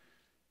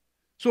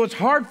 So it's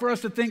hard for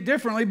us to think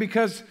differently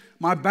because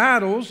my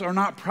battles are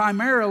not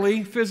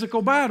primarily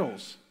physical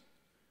battles.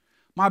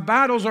 My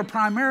battles are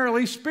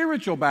primarily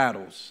spiritual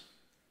battles.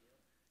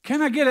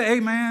 Can I get an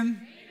amen?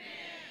 Amen.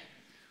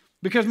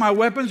 Because my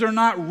weapons are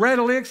not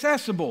readily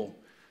accessible.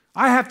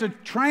 I have to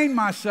train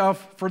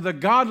myself for the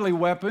godly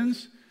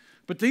weapons,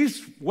 but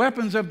these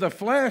weapons of the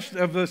flesh,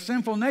 of the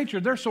sinful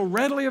nature, they're so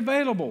readily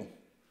available.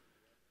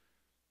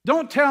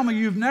 Don't tell me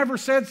you've never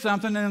said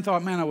something and then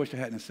thought, man, I wish I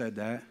hadn't said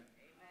that.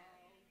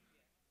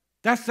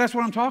 That's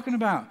what I'm talking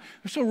about.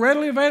 They're so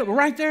readily available.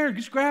 Right there,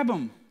 just grab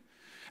them.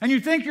 And you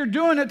think you're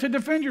doing it to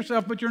defend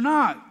yourself, but you're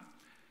not.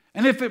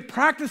 And if it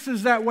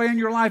practices that way in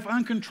your life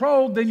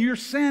uncontrolled, then you're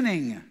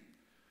sinning.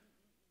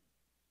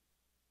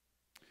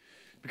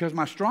 Because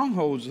my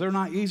strongholds, they're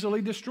not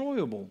easily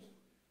destroyable.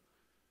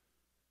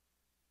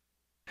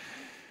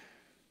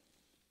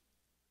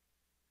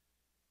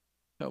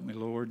 Help me,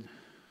 Lord.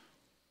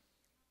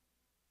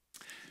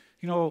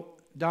 You know,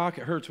 Doc,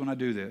 it hurts when I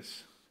do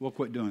this. We'll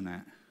quit doing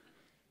that.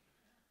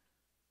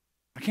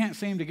 I can't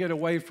seem to get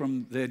away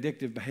from the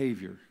addictive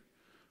behavior.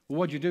 Well,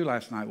 what'd you do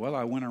last night? Well,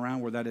 I went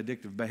around where that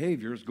addictive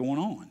behavior is going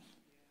on.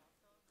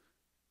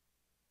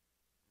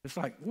 It's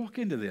like, walk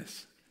into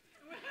this.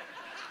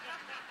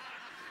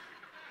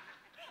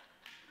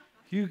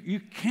 You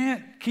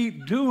can't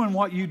keep doing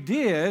what you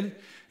did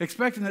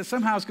expecting that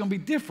somehow it's going to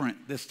be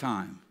different this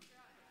time.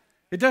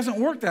 It doesn't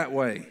work that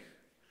way.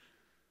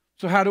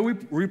 So how do we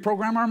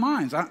reprogram our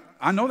minds?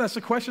 I know that's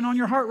the question on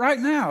your heart right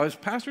now. As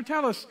Pastor,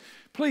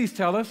 please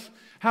tell us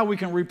how we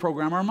can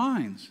reprogram our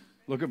minds.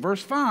 Look at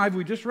verse 5.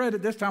 We just read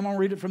it. This time I'll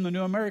read it from the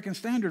New American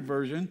Standard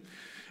Version.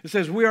 It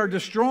says, we are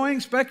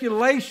destroying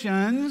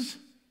speculations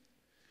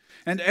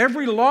and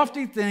every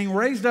lofty thing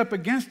raised up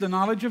against the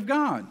knowledge of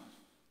God.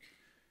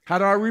 How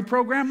do I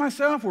reprogram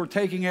myself? We're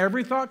taking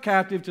every thought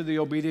captive to the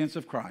obedience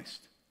of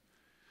Christ.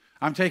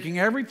 I'm taking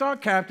every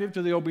thought captive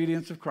to the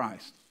obedience of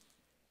Christ.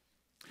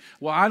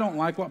 Well, I don't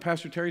like what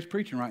Pastor Terry's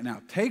preaching right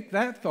now. Take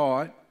that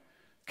thought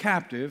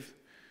captive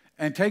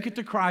and take it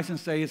to Christ and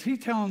say, is he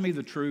telling me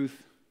the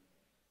truth?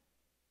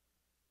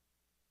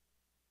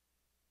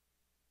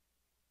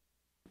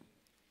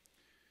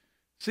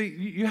 See,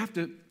 you have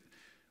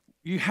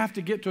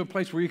to get to a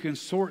place where you can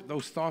sort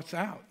those thoughts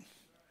out.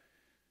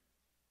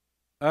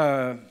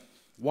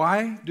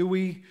 Why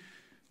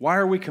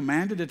are we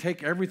commanded to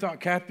take every thought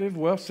captive?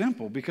 Well,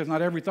 simple, because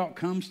not every thought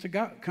comes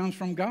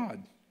from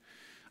God.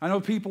 I know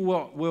people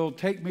will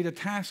take me to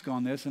task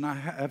on this, and I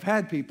have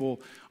had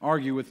people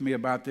argue with me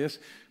about this,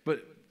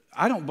 but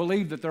I don't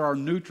believe that there are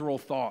neutral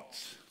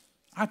thoughts.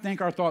 I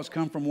think our thoughts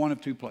come from one of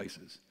two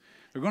places.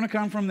 They're going to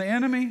come from the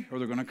enemy, or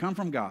they're going to come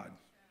from God.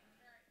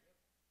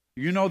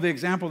 You know, the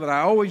example that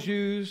I always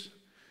use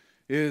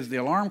is the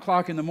alarm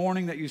clock in the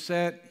morning that you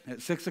set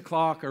at 6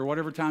 o'clock or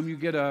whatever time you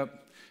get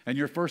up, and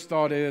your first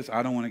thought is,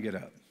 I don't want to get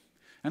up.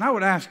 And I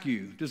would ask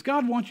you, does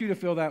God want you to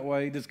feel that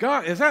way? Is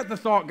that the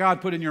thought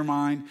God put in your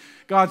mind?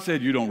 God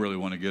said, you don't really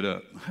want to get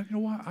up. You know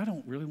what? I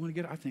don't really want to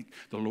get up. I think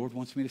the Lord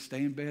wants me to stay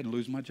in bed and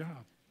lose my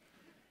job.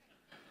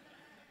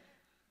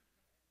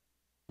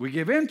 We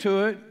give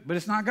into it, but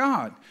it's not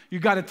God.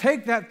 You've got to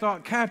take that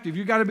thought captive.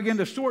 You've got to begin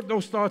to sort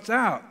those thoughts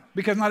out,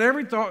 because not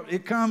every thought,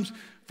 it comes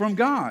from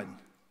God.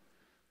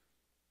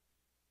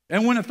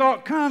 And when a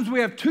thought comes, we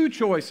have two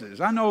choices.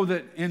 I know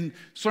that in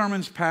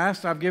sermons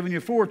past, I've given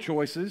you 4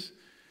 choices,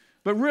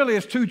 but really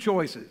it's 2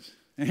 choices.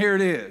 And here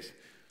it is.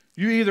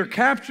 You either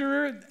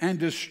capture it and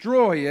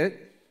destroy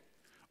it,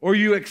 or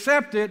you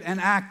accept it and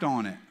act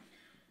on it.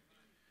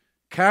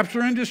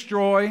 Capture and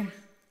destroy,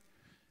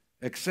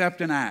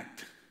 accept and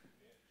act.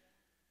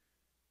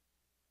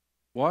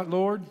 What,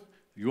 Lord?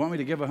 You want me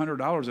to give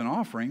 $100 in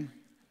offering?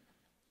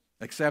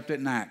 Accept it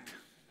and act.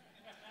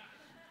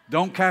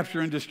 Don't capture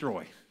and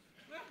destroy.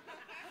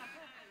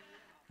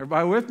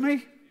 Everybody with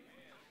me?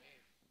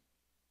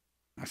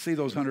 I see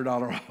those $100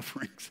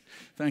 offerings.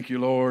 Thank you,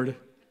 Lord.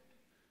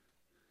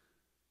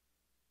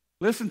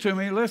 Listen to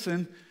me,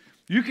 listen.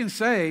 You can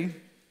say,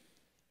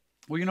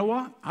 well, you know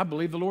what? I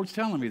believe the Lord's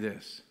telling me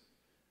this.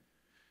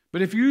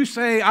 But if you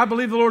say, I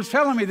believe the Lord's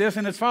telling me this,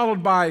 and it's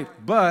followed by,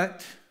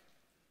 but,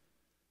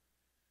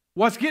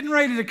 what's getting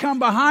ready to come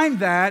behind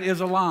that is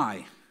a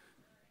lie.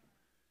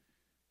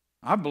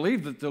 I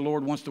believe that the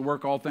Lord wants to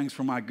work all things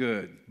for my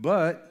good,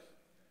 but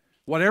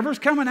whatever's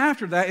coming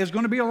after that is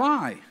going to be a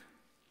lie.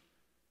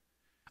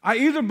 I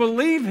either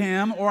believe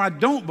him or I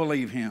don't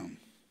believe him.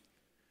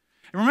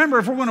 And remember,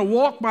 if we're going to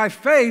walk by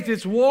faith,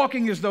 it's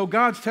walking as though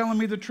God's telling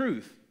me the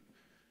truth.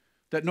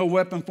 That no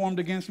weapon formed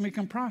against me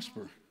can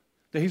prosper.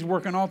 That he's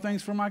working all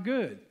things for my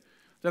good.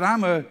 That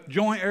I'm a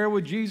joint heir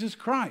with Jesus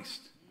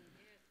Christ.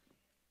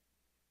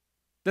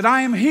 That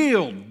I am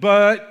healed,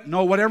 but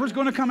no, whatever's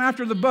going to come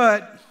after the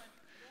but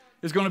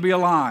is going to be a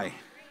lie.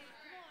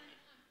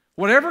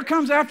 Whatever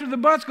comes after the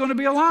but's going to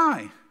be a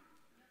lie.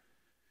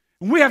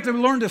 We have to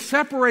learn to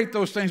separate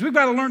those things. We've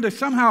got to learn to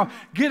somehow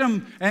get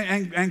them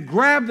and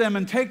grab them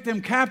and take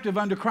them captive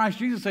unto Christ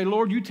Jesus. Say,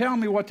 Lord, you tell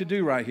me what to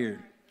do right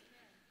here.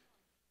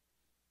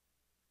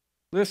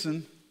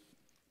 Listen,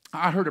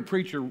 I heard a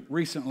preacher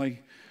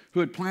recently who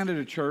had planted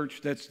a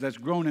church that's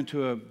grown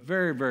into a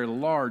very, very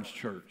large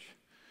church.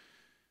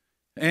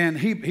 And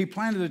he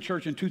planted the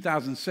church in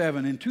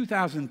 2007. In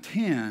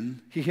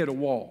 2010, he hit a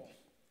wall.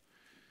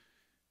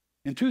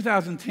 In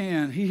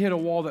 2010, he hit a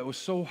wall that was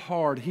so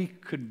hard he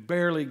could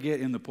barely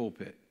get in the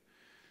pulpit.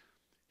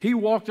 He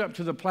walked up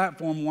to the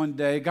platform one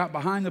day, got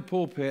behind the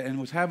pulpit, and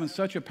was having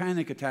such a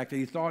panic attack that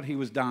he thought he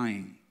was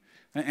dying.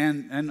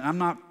 And I'm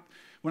not,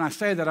 when I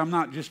say that, I'm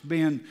not just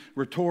being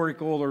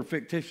rhetorical or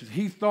fictitious.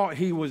 He thought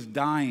he was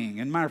dying.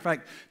 And matter of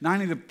fact,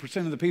 90%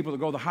 of the people that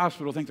go to the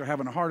hospital think they're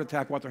having a heart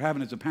attack. What they're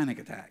having is a panic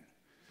attack.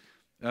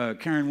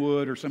 Karen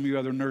Wood or some of you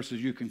other nurses,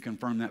 you can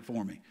confirm that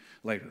for me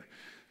later.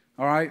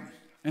 All right?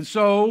 And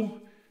so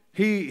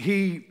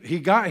he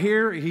got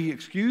here, he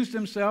excused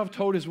himself,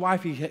 told his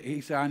wife,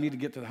 he said, I need to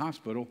get to the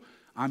hospital.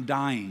 I'm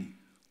dying.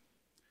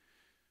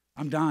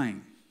 I'm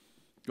dying.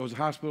 Goes to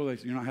the hospital, they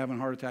say, you're not having a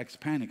heart attack, it's a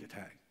panic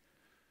attack.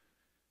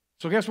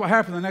 So guess what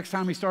happened the next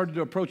time he started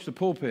to approach the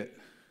pulpit?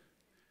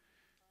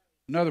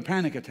 Another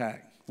panic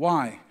attack.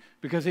 Why?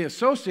 Because he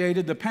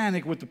associated the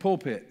panic with the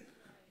pulpit.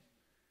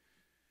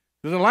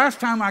 The last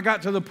time I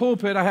got to the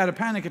pulpit, I had a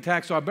panic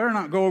attack, so I better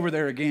not go over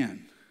there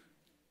again.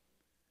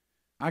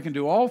 I can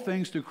do all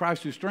things through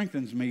Christ who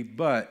strengthens me,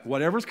 but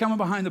whatever's coming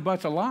behind the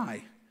but's a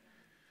lie.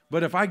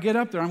 But if I get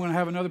up there, I'm going to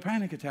have another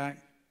panic attack.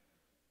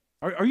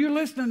 Are you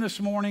listening this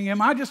morning?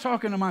 Am I just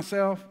talking to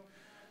myself?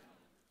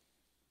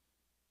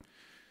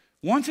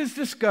 Once it's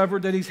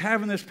discovered that he's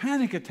having this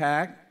panic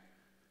attack,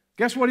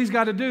 guess what he's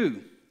got to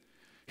do?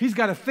 He's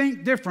got to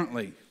think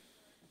differently.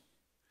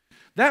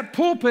 That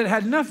pulpit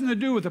had nothing to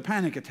do with a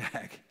panic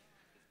attack.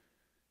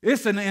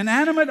 It's an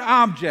inanimate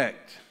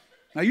object.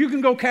 Now, you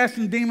can go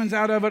casting demons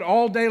out of it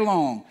all day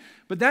long,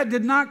 but that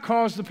did not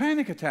cause the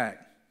panic attack.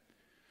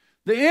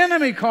 The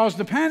enemy caused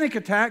the panic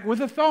attack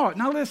with a thought.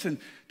 Now, listen,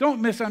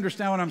 don't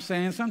misunderstand what I'm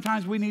saying.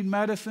 Sometimes we need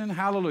medicine.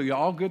 Hallelujah.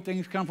 All good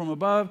things come from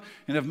above,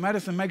 and if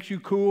medicine makes you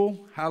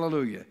cool,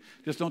 hallelujah.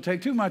 Just don't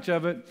take too much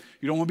of it.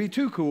 You don't want to be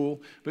too cool,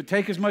 but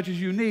take as much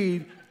as you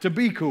need to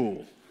be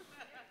cool.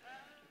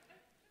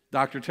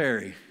 Dr.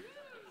 Terry.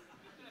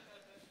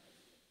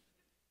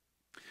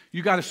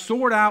 You got to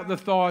sort out the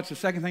thoughts. The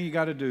second thing you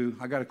got to do,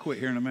 I got to quit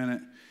here in a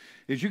minute,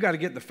 is you got to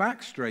get the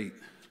facts straight.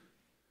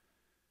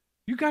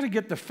 You got to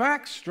get the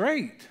facts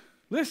straight.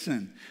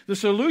 Listen, the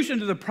solution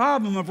to the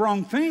problem of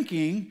wrong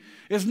thinking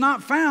is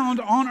not found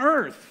on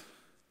earth.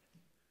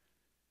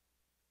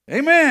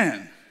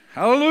 Amen.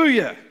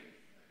 Hallelujah.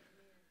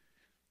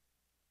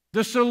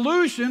 The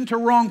solution to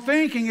wrong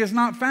thinking is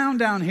not found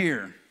down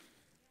here.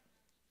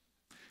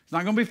 It's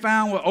not going to be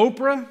found with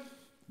Oprah,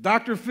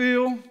 Dr.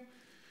 Phil,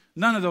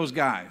 none of those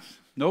guys.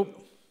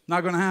 Nope,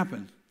 not going to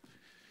happen.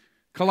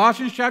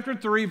 Colossians chapter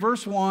 3,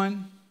 verse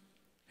 1.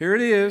 Here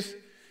it is.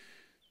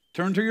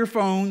 Turn to your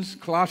phones.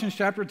 Colossians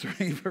chapter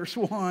 3, verse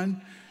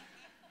 1.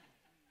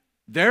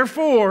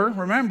 Therefore,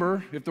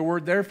 remember, if the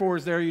word therefore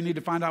is there, you need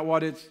to find out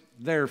what it's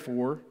there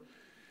for.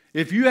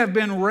 If you have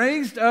been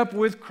raised up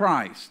with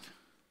Christ,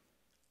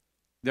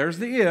 there's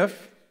the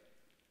if.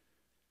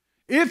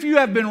 If you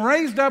have been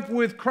raised up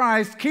with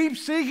Christ, keep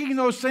seeking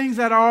those things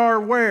that are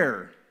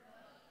where?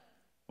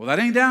 Well, that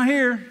ain't down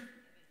here.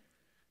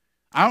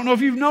 I don't know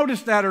if you've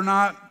noticed that or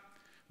not.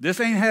 This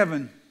ain't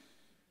heaven.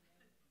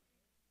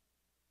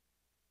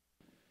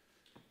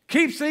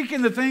 Keep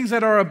seeking the things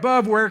that are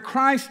above, where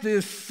Christ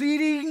is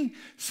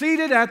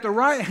seated at the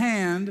right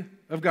hand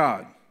of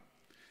God.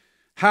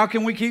 How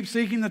can we keep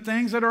seeking the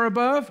things that are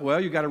above?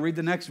 Well, you got to read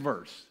the next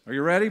verse. Are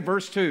you ready?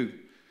 Verse 2.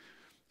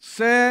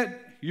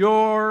 Set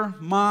your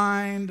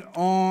mind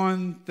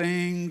on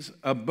things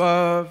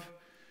above,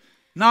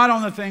 not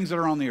on the things that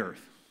are on the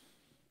earth.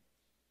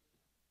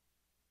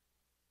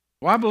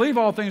 Well, I believe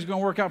all things are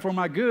going to work out for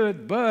my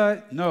good,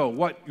 but no,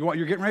 what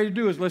you're getting ready to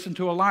do is listen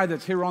to a lie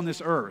that's here on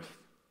this earth.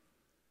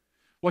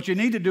 What you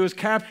need to do is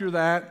capture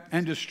that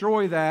and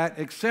destroy that,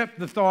 accept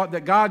the thought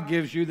that God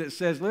gives you that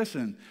says,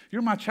 listen,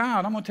 you're my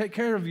child, I'm going to take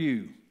care of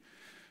you.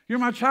 You're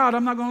my child,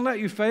 I'm not going to let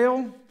you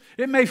fail.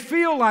 It may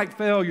feel like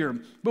failure,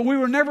 but we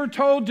were never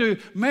told to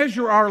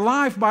measure our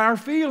life by our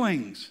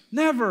feelings.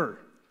 Never.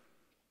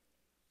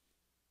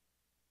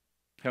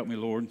 Help me,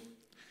 Lord.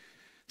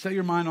 Set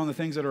your mind on the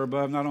things that are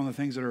above, not on the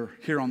things that are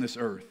here on this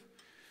earth.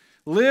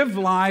 Live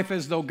life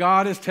as though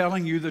God is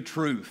telling you the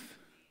truth.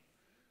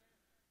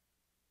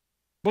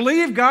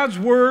 Believe God's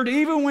word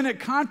even when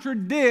it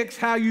contradicts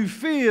how you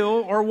feel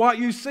or what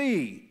you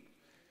see.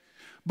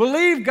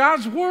 Believe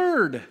God's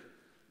word.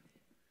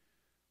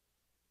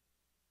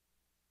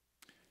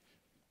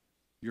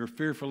 You're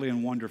fearfully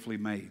and wonderfully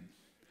made.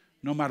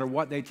 No matter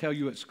what they tell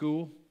you at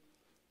school,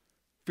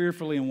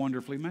 fearfully and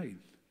wonderfully made.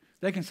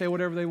 They can say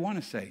whatever they want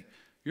to say.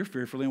 You're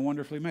fearfully and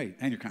wonderfully made,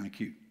 and you're kind of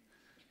cute.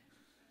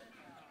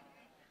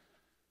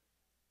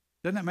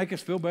 Doesn't that make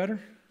us feel better?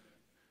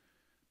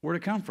 Where'd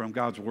it come from?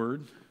 God's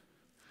word.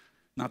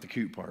 Not the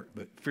cute part,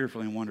 but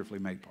fearfully and wonderfully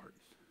made part.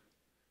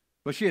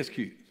 But she is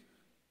cute.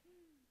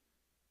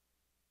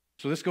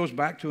 So this goes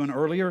back to an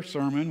earlier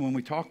sermon when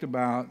we talked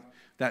about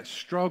that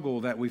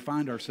struggle that we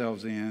find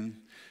ourselves in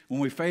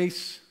when we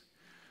face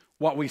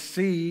what we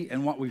see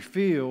and what we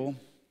feel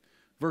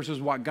versus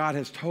what God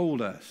has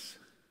told us.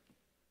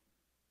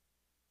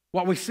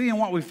 What we see and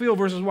what we feel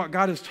versus what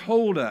God has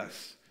told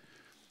us.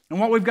 And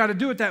what we've got to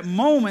do at that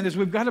moment is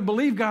we've got to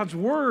believe God's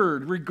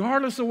word,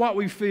 regardless of what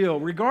we feel,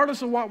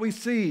 regardless of what we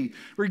see,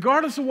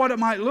 regardless of what it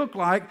might look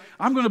like.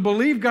 I'm going to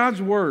believe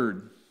God's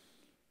word.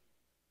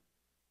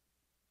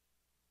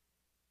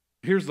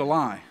 Here's the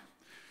lie.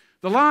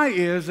 The lie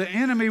is the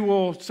enemy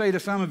will say to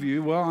some of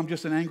you, well, I'm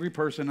just an angry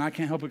person. I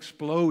can't help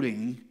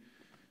exploding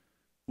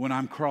when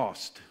I'm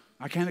crossed.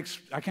 I can't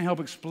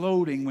help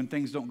exploding when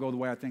things don't go the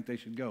way I think they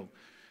should go.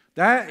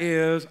 That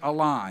is a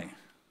lie.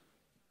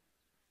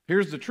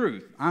 Here's the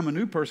truth. I'm a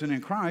new person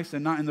in Christ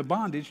and not in the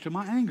bondage to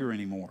my anger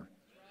anymore.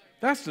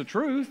 That's the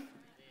truth.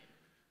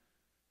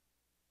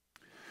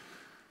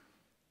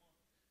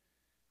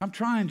 I'm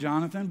trying,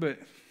 Jonathan, but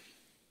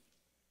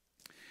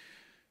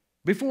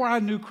before I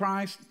knew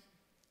Christ,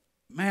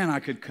 man, I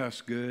could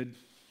cuss good.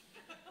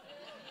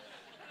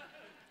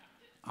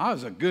 I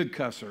was a good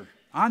cusser.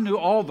 I knew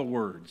all the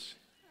words.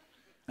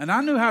 And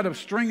I knew how to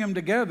string them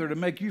together to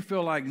make you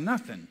feel like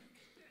nothing.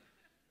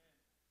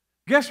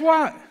 Guess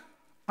what?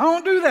 I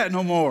don't do that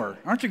no more.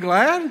 Aren't you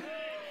glad?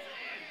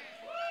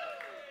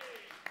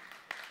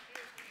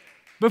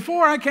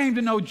 Before I came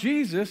to know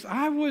Jesus,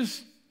 I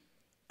was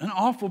an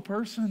awful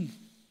person.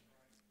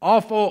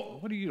 Awful.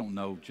 What do you don't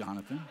know,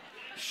 Jonathan?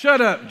 Shut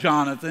up,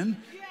 Jonathan.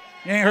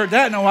 You ain't heard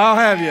that in a while,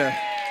 have you?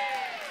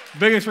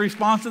 Biggest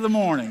response of the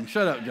morning.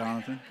 Shut up,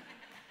 Jonathan.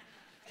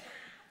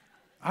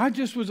 I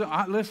just was,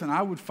 listen,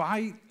 I would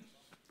fight.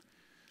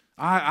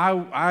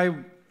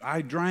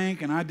 I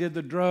drank and I did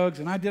the drugs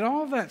and I did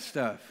all that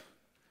stuff.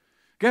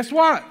 Guess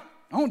what?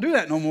 I don't do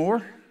that no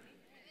more.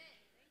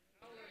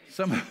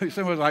 Somebody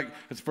was like,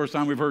 it's the first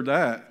time we've heard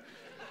that.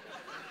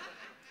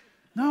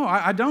 No,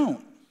 I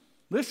don't.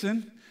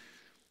 Listen,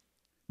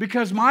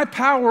 because my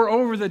power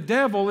over the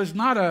devil is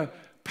not a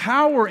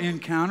power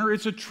encounter,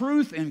 it's a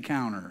truth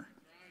encounter.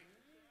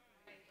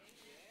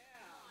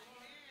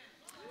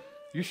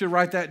 You should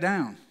write that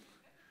down.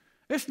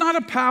 It's not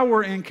a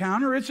power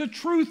encounter, it's a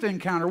truth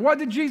encounter. What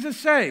did Jesus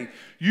say?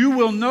 You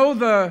will know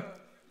the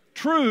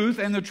truth,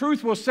 and the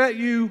truth will set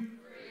you free.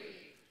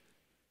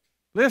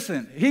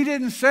 Listen, he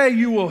didn't say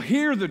you will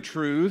hear the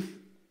truth.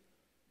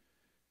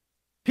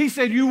 He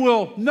said you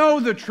will know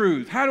the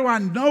truth. How do I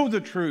know the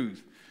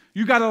truth?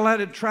 You got to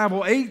let it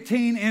travel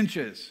 18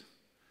 inches.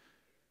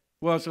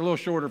 Well, it's a little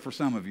shorter for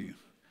some of you.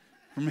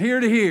 From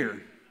here to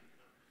here.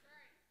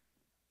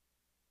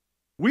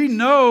 We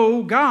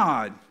know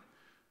God,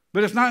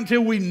 but it's not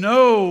until we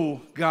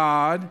know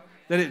God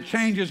that it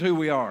changes who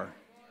we are.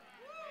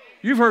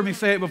 You've heard me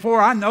say it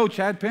before. I know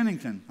Chad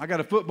Pennington. I got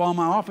a football in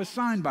my office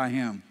signed by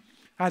him.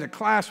 I had a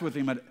class with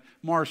him at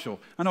Marshall.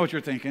 I know what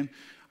you're thinking.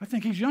 I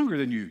think he's younger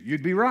than you.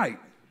 You'd be right.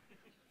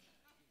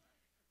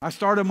 I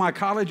started my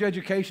college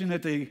education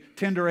at the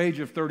tender age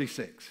of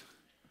 36.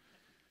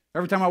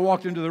 Every time I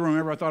walked into the room,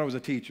 everybody thought I was a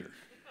teacher.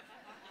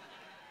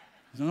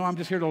 I said, no, I'm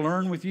just here to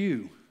learn with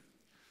you.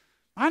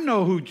 I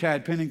know who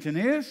Chad Pennington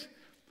is.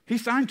 He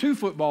signed 2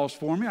 footballs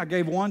for me. I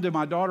gave one to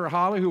my daughter,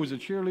 Holly, who was a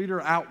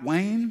cheerleader out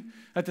Wayne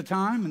at the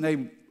time, and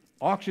they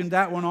auctioned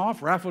that one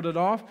off, raffled it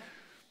off,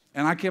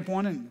 and I kept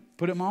one and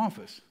put it in my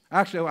office.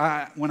 Actually,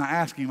 when I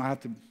asked him,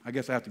 I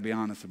guess I have to be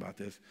honest about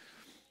this.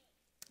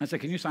 I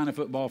said, can you sign a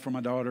football for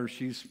my daughter?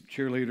 She's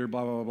cheerleader,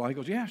 blah, blah, blah. He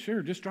goes, yeah,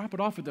 sure. Just drop it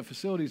off at the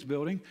facilities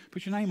building.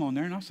 Put your name on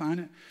there, and I'll sign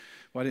it.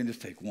 Well, I didn't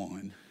just take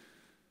one.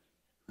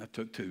 I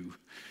took 2.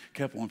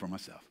 Kept one for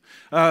myself.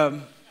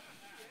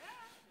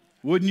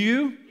 Wouldn't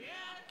you?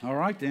 Yeah. All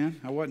right,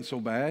 then. I wasn't so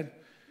bad.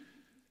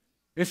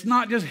 It's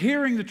not just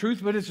hearing the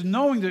truth, but it's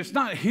knowing that. It's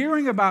not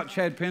hearing about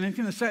Chad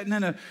Pennington and sitting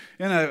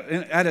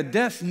at a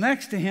desk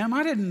next to him.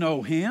 I didn't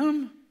know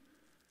him.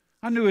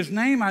 I knew his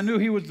name. I knew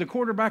he was the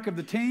quarterback of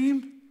the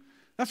team.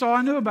 That's all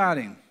I knew about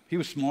him. He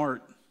was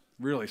smart,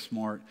 really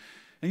smart.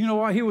 And you know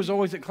what? He was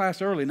always at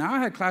class early. Now, I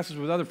had classes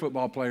with other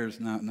football players,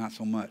 not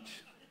so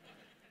much.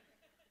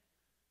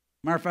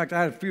 Matter of fact,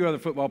 I had a few other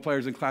football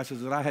players in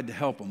classes that I had to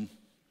help them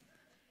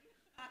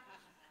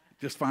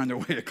just find their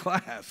way to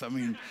class. I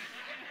mean,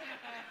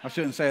 I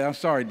shouldn't say that. I'm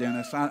sorry,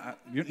 Dennis.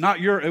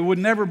 It would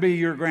never be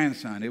your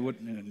grandson. It would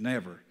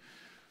never.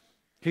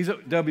 He's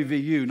at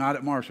WVU, not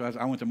at Marshall.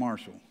 I went to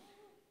Marshall.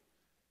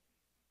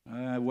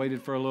 I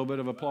waited for a little bit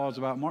of applause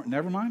about Marshall.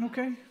 Never mind,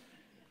 okay.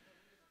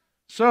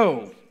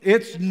 So,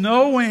 it's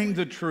knowing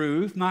the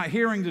truth, not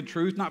hearing the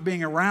truth, not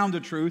being around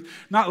the truth,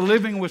 not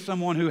living with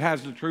someone who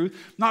has the truth,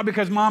 not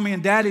because mommy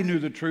and daddy knew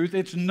the truth.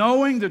 It's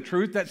knowing the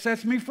truth that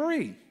sets me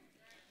free.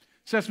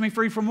 Sets me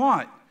free from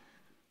what?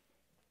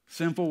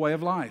 Sinful way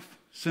of life,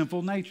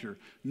 sinful nature.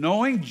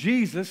 Knowing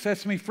Jesus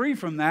sets me free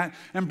from that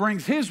and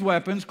brings his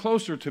weapons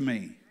closer to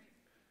me.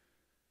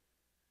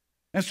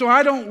 And so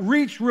I don't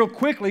reach real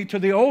quickly to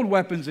the old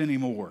weapons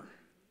anymore.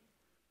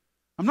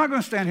 I'm not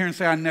going to stand here and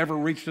say I never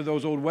reach to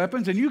those old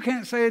weapons, and you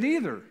can't say it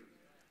either,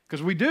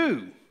 because we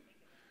do.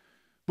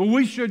 But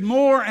we should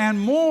more and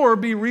more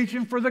be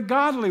reaching for the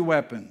godly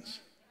weapons.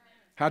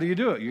 How do you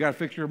do it? You got to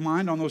fix your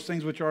mind on those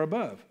things which are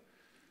above.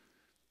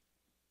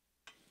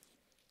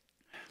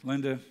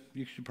 Linda,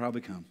 you should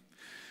probably come.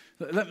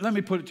 Let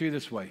me put it to you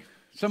this way.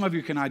 Some of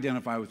you can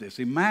identify with this.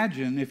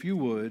 Imagine, if you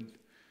would,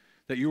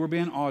 that you were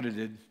being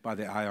audited by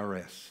the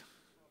IRS.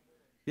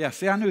 Yeah,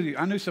 see, I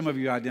knew some of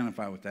you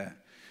identify with that.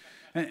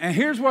 And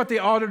here's what the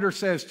auditor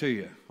says to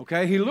you,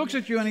 okay? He looks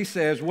at you and he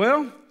says,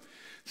 well,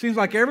 seems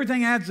like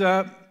everything adds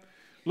up,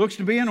 looks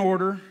to be in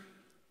order,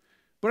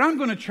 but I'm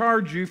going to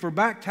charge you for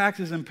back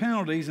taxes and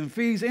penalties and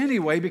fees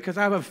anyway because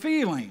I have a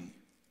feeling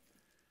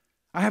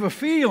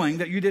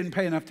that you didn't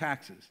pay enough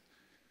taxes.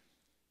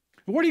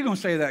 What are you going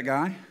to say to that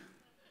guy?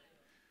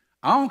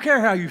 I don't care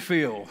how you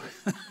feel,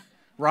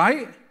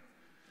 right?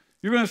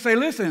 You're going to say,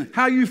 listen,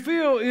 how you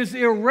feel is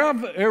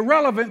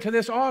irrelevant to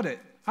this audit.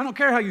 I don't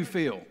care how you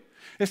feel.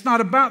 It's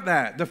not about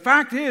that. The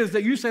fact is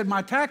that you said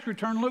my tax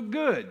return looked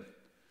good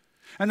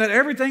and that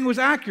everything was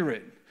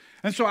accurate.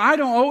 And so I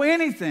don't owe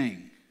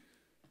anything.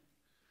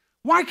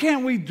 Why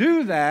can't we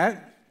do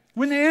that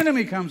when the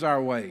enemy comes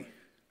our way?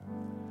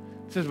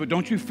 He says, but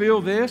don't you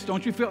feel this?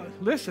 Don't you feel?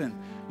 Listen,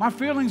 My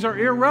feelings are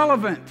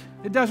irrelevant.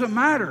 It doesn't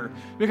matter.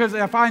 Because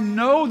if I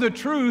know the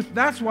truth,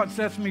 that's what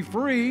sets me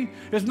free.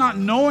 It's not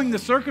knowing the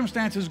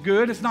circumstance is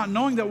good. It's not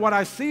knowing that what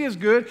I see is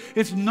good.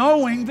 It's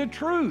knowing the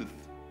truth.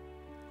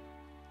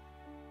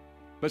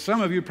 But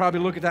some of you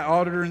probably look at that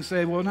auditor and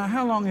say, well, now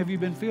how long have you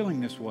been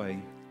feeling this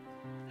way?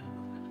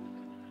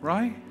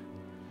 Right?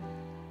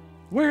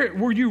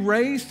 Were you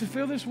raised to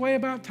feel this way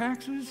about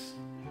taxes?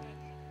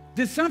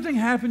 Did something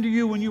happen to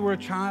you when you were a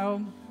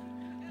child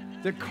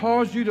that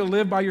caused you to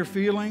live by your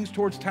feelings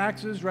towards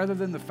taxes rather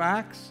than the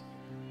facts?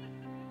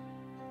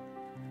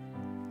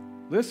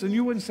 Listen,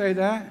 you wouldn't say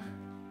that.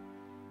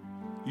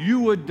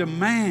 You would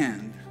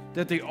demand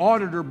that the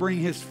auditor bring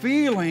his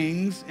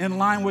feelings in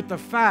line with the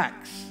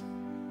facts.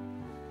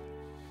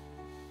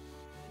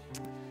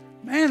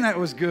 Man, that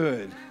was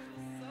good.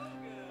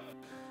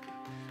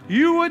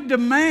 You would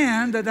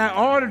demand that that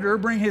auditor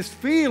bring his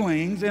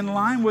feelings in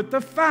line with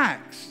the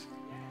facts.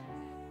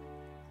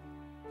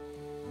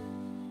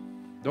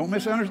 Don't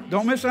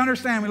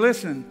misunderstand me.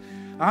 Listen,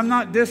 I'm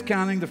not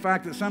discounting the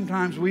fact that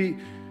sometimes we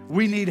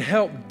need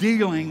help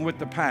dealing with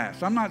the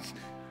past. I'm not,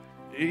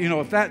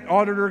 if that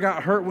auditor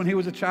got hurt when he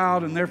was a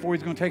child and therefore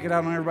he's going to take it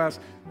out on everybody else,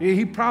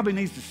 he probably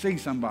needs to see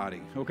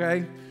somebody,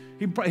 okay?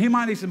 He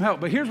might need some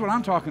help. But here's what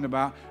I'm talking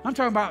about. I'm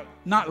talking about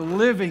not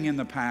living in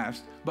the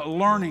past, but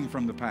learning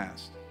from the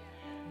past.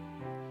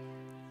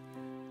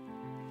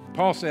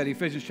 Paul said,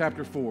 Ephesians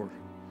chapter 4,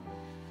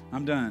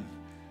 I'm done.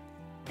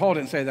 Paul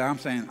didn't say that. I'm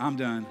saying I'm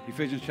done.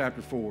 Ephesians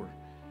chapter 4.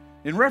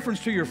 In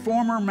reference to your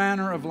former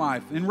manner of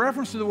life, in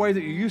reference to the way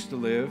that you used to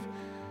live,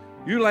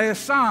 you lay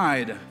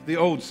aside the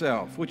old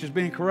self, which is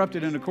being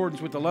corrupted in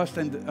accordance with the lust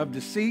of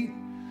deceit,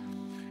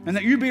 and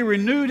that you be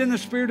renewed in the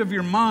spirit of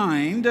your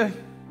mind. I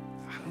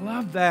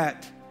love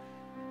that.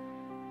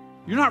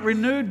 You're not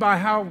renewed by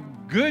how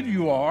good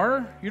you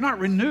are. You're not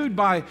renewed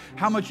by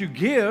how much you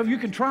give. You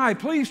can try,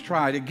 please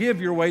try to give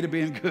your way to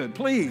being good.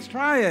 Please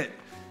try it.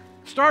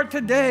 Start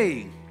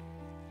today.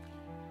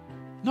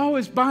 No,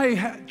 it's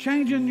by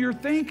changing your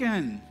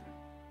thinking.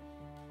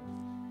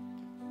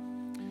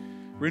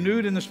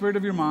 Renewed in the spirit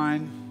of your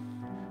mind.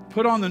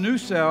 Put on the new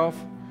self,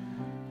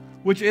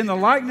 which in the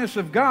likeness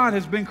of God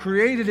has been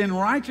created in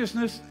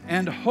righteousness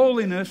and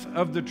holiness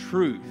of the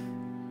truth.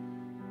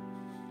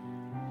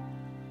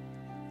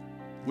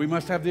 We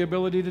must have the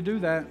ability to do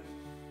that.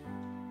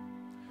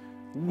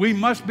 We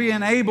must be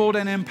enabled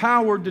and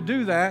empowered to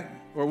do that,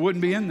 or it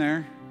wouldn't be in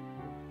there.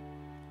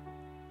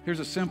 Here's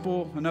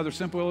another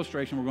simple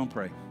illustration. We're going to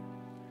pray.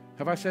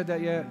 Have I said that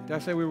yet? Did I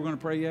say we were going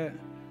to pray yet?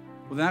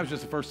 Well, that was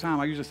just the first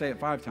time. I usually say it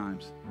 5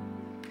 times.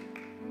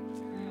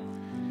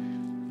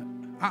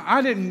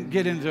 I didn't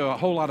get into a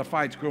whole lot of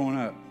fights growing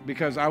up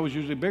because I was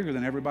usually bigger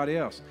than everybody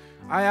else.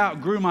 I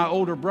outgrew my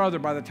older brother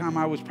by the time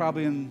I was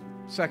probably in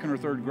 2nd or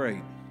 3rd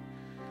grade.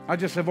 I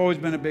just have always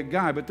been a big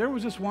guy. But there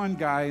was this one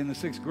guy in the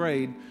 6th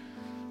grade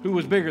who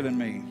was bigger than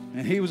me,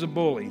 and he was a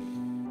bully.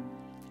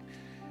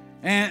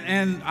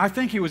 And I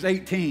think he was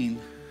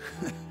 18,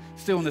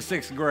 still in the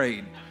 6th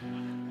grade.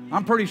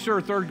 I'm pretty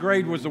sure 3rd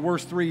grade was the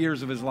worst 3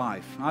 years of his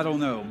life. I don't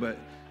know, but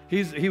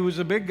he was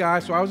a big guy,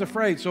 so I was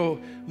afraid. So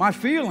my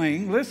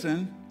feeling,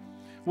 listen,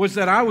 was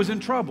that I was in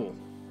trouble.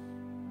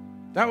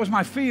 That was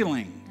my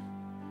feeling.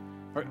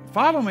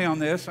 Follow me on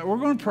this. We're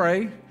going to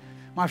pray.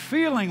 My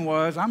feeling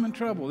was, I'm in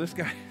trouble. This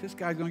guy's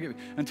going to get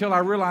me. Until I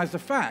realized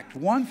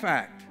one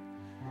fact,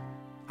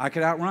 I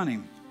could outrun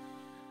him.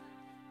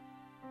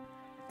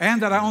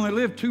 And that I only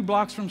lived 2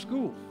 blocks from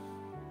school.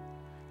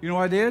 You know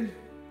what I did?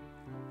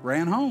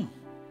 Ran home.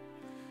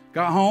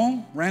 Got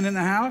home, ran in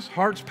the house,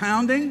 heart's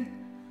pounding,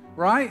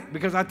 right?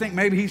 Because I think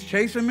maybe he's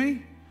chasing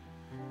me.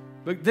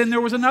 But then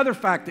there was another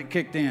fact that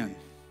kicked in.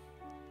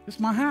 It's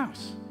my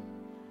house.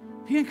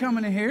 He ain't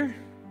coming in here.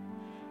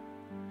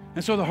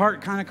 And so the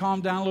heart kind of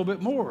calmed down a little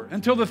bit more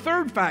until the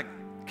 3rd fact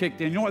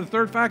kicked in. You know what the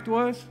 3rd fact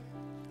was?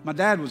 My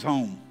dad was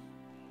home.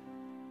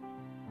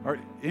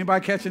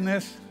 Anybody catching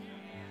this?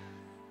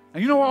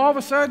 And you know what, all of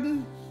a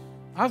sudden,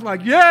 I was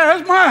like, yeah,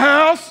 it's my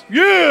house.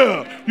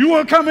 Yeah. You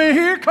want to come in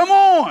here? Come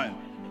on.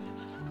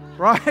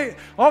 Right?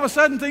 All of a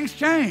sudden, things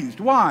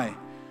changed. Why?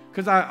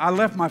 Because I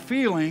left my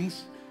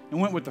feelings and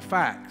went with the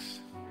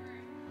facts.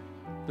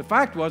 The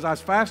fact was I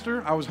was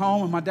faster, I was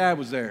home, and my dad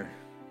was there.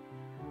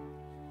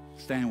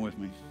 Stand with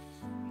me.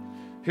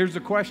 Here's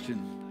the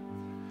question.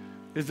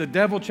 Is the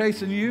devil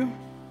chasing you?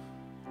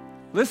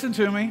 Listen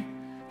to me.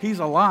 He's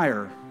a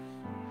liar.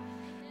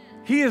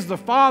 He is the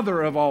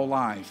father of all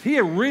lies. He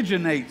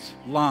originates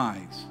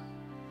lies.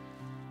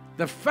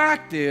 The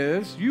fact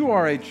is, you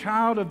are a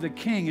child of the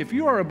King. If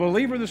you are a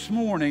believer this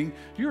morning,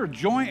 you're a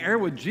joint heir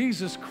with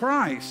Jesus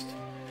Christ.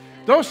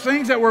 Those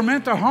things that were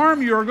meant to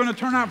harm you are going to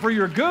turn out for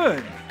your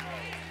good.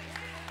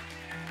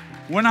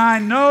 When I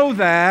know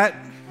that,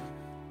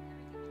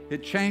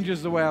 it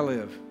changes the way I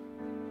live.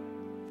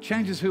 It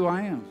changes who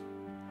I am.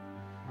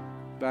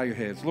 Bow your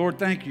heads. Lord,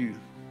 thank you.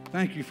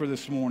 Thank you for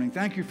this morning.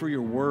 Thank you for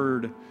your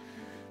word.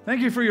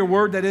 Thank you for your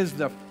word that is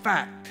the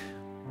fact.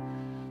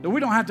 That we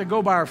don't have to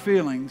go by our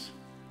feelings.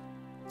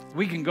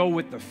 We can go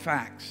with the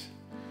facts.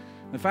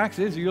 The fact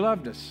is you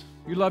loved us.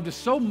 You loved us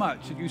so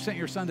much that you sent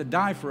your Son to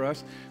die for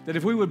us, that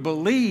if we would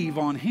believe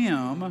on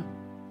him,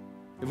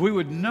 if we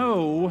would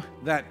know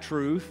that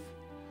truth,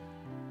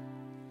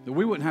 that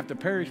we wouldn't have to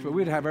perish, but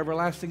we'd have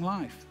everlasting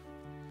life.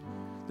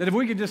 That if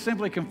we could just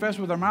simply confess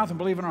with our mouth and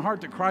believe in our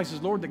heart that Christ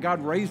is Lord, that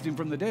God raised him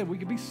from the dead, we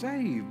could be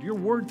saved. Your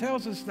word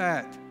tells us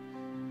that.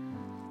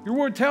 Your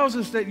word tells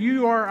us that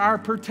you are our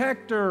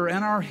protector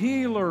and our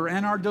healer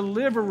and our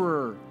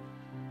deliverer.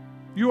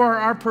 You are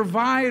our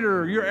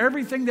provider. You're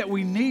everything that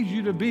we need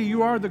you to be.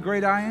 You are the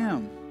great I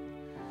am.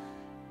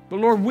 But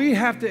Lord, we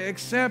have to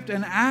accept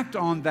and act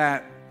on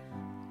that.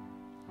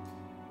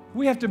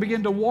 We have to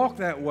begin to walk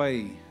that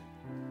way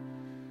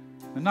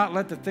and not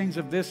let the things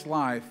of this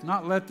life,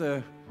 not let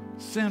the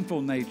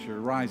sinful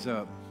nature rise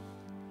up.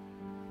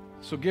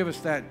 So give us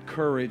that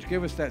courage,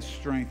 give us that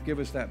strength, give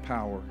us that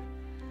power.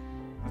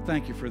 I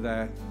thank you for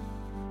that.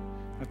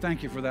 I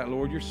thank you for that,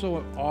 Lord. You're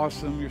so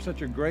awesome. You're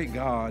such a great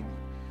God.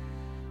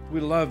 We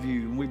love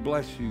you and we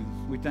bless you.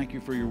 We thank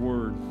you for your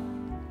word.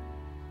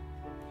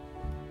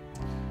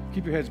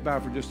 Keep your heads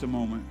bowed for just a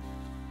moment.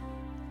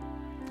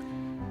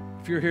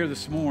 If you're here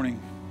this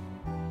morning,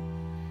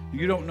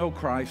 you don't know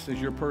Christ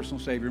as your personal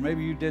Savior.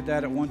 Maybe you did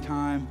that at one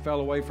time, fell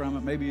away from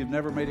it. Maybe you've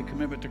never made a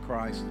commitment to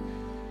Christ.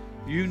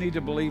 You need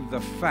to believe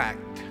the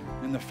fact.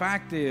 And the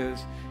fact is,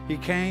 he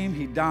came,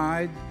 he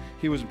died,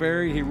 he was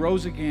buried, he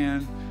rose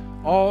again,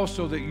 all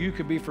so that you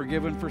could be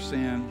forgiven for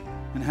sin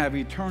and have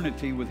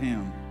eternity with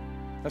him.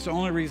 That's the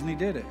only reason he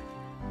did it.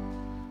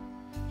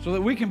 So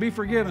that we can be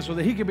forgiven, so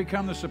that he can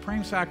become the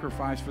supreme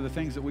sacrifice for the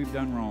things that we've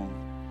done wrong.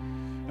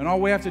 And all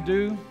we have to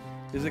do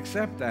is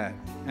accept that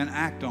and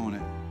act on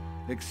it.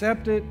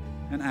 Accept it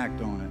and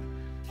act on it.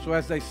 So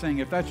as they sing,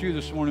 if that's you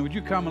this morning, would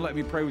you come and let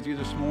me pray with you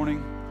this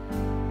morning?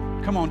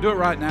 Come on, do it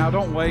right now.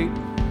 Don't wait.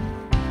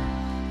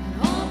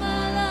 All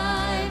my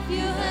life you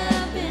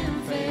have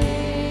been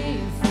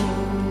faithful.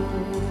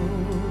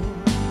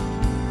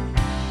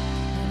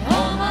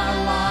 All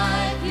my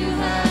life you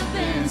have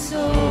been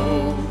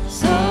so,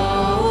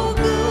 so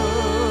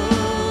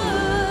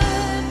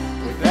good.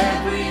 With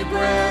every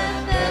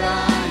breath that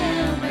I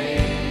am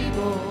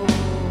able,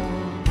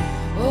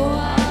 oh,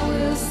 I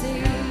will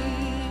sing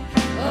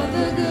of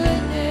the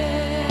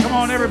goodness. Come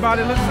on,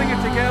 everybody, let's sing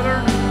it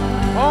together.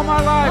 All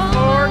my life,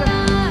 Lord.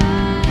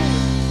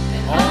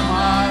 All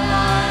my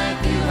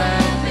life you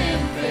have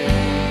been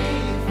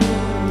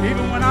faithful.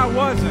 Even when I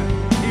wasn't,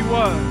 he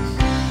was.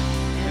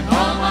 And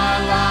all my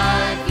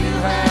life you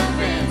have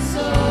been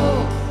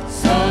so,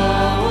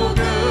 so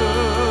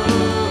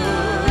good.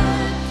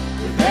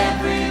 With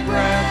every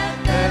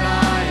breath that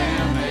I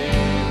am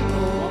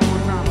able, One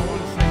more time, I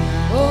want to sing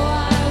that. oh,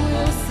 I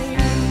will sing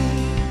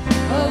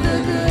of the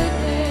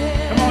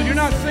goodness. Come on, you're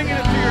not singing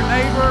it to your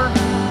neighbor.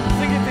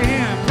 Sing it to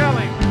him. Tell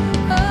him.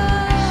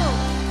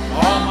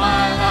 All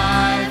my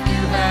life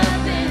you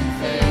have been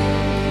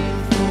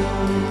faithful.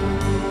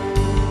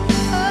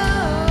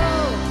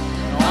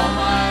 Oh, all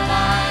my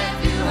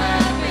life you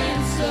have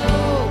been so,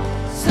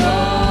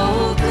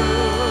 so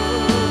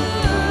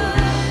good.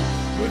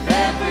 With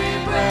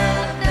every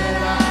breath that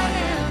I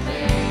am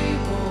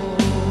able,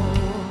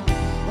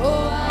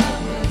 oh, I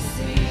will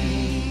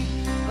sing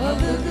of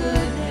the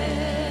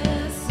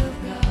goodness of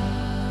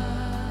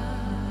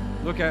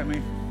God. Look at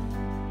me.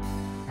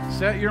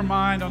 Set your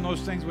mind on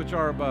those things which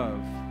are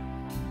above.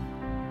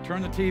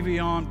 Turn the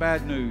TV on,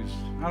 bad news.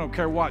 I don't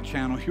care what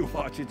channel you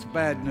watch, it's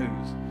bad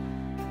news.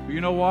 But you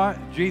know what?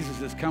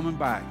 Jesus is coming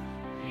back.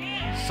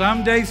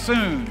 Someday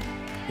soon,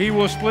 he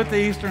will split the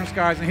eastern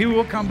skies and he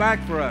will come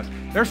back for us.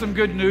 There's some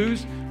good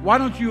news. Why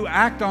don't you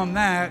act on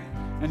that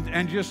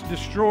and just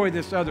destroy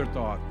this other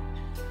thought?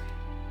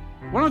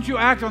 Why don't you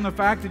act on the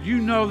fact that you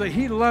know that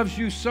he loves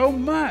you so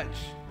much,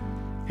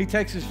 he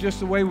takes us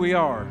just the way we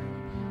are.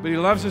 But he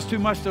loves us too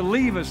much to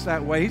leave us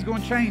that way. He's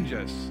going to change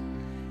us.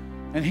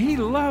 And he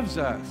loves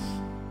us.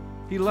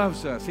 He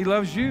loves us. He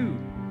loves you.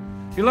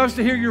 He loves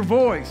to hear your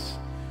voice.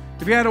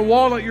 If he had a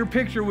wallet, your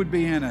picture would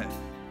be in it.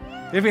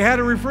 If he had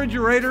a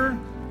refrigerator,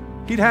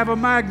 he'd have a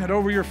magnet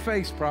over your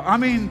face.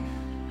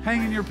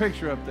 Hanging your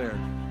picture up there.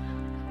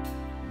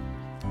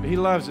 But he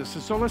loves us.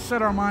 So let's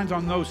set our minds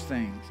on those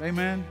things.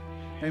 Amen?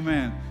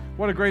 Amen.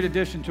 What a great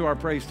addition to our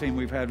praise team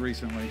we've had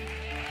recently.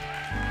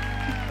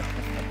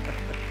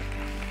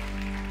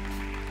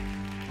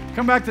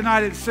 Come back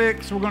tonight at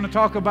 6. We're going to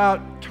talk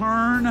about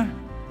turn.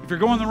 If you're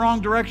going the wrong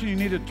direction, you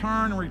need to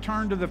turn and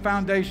return to the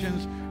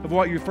foundations of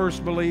what you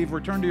first believe.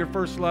 Return to your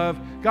first love.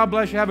 God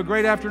bless you. Have a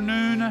great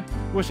afternoon.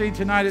 We'll see you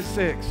tonight at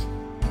 6.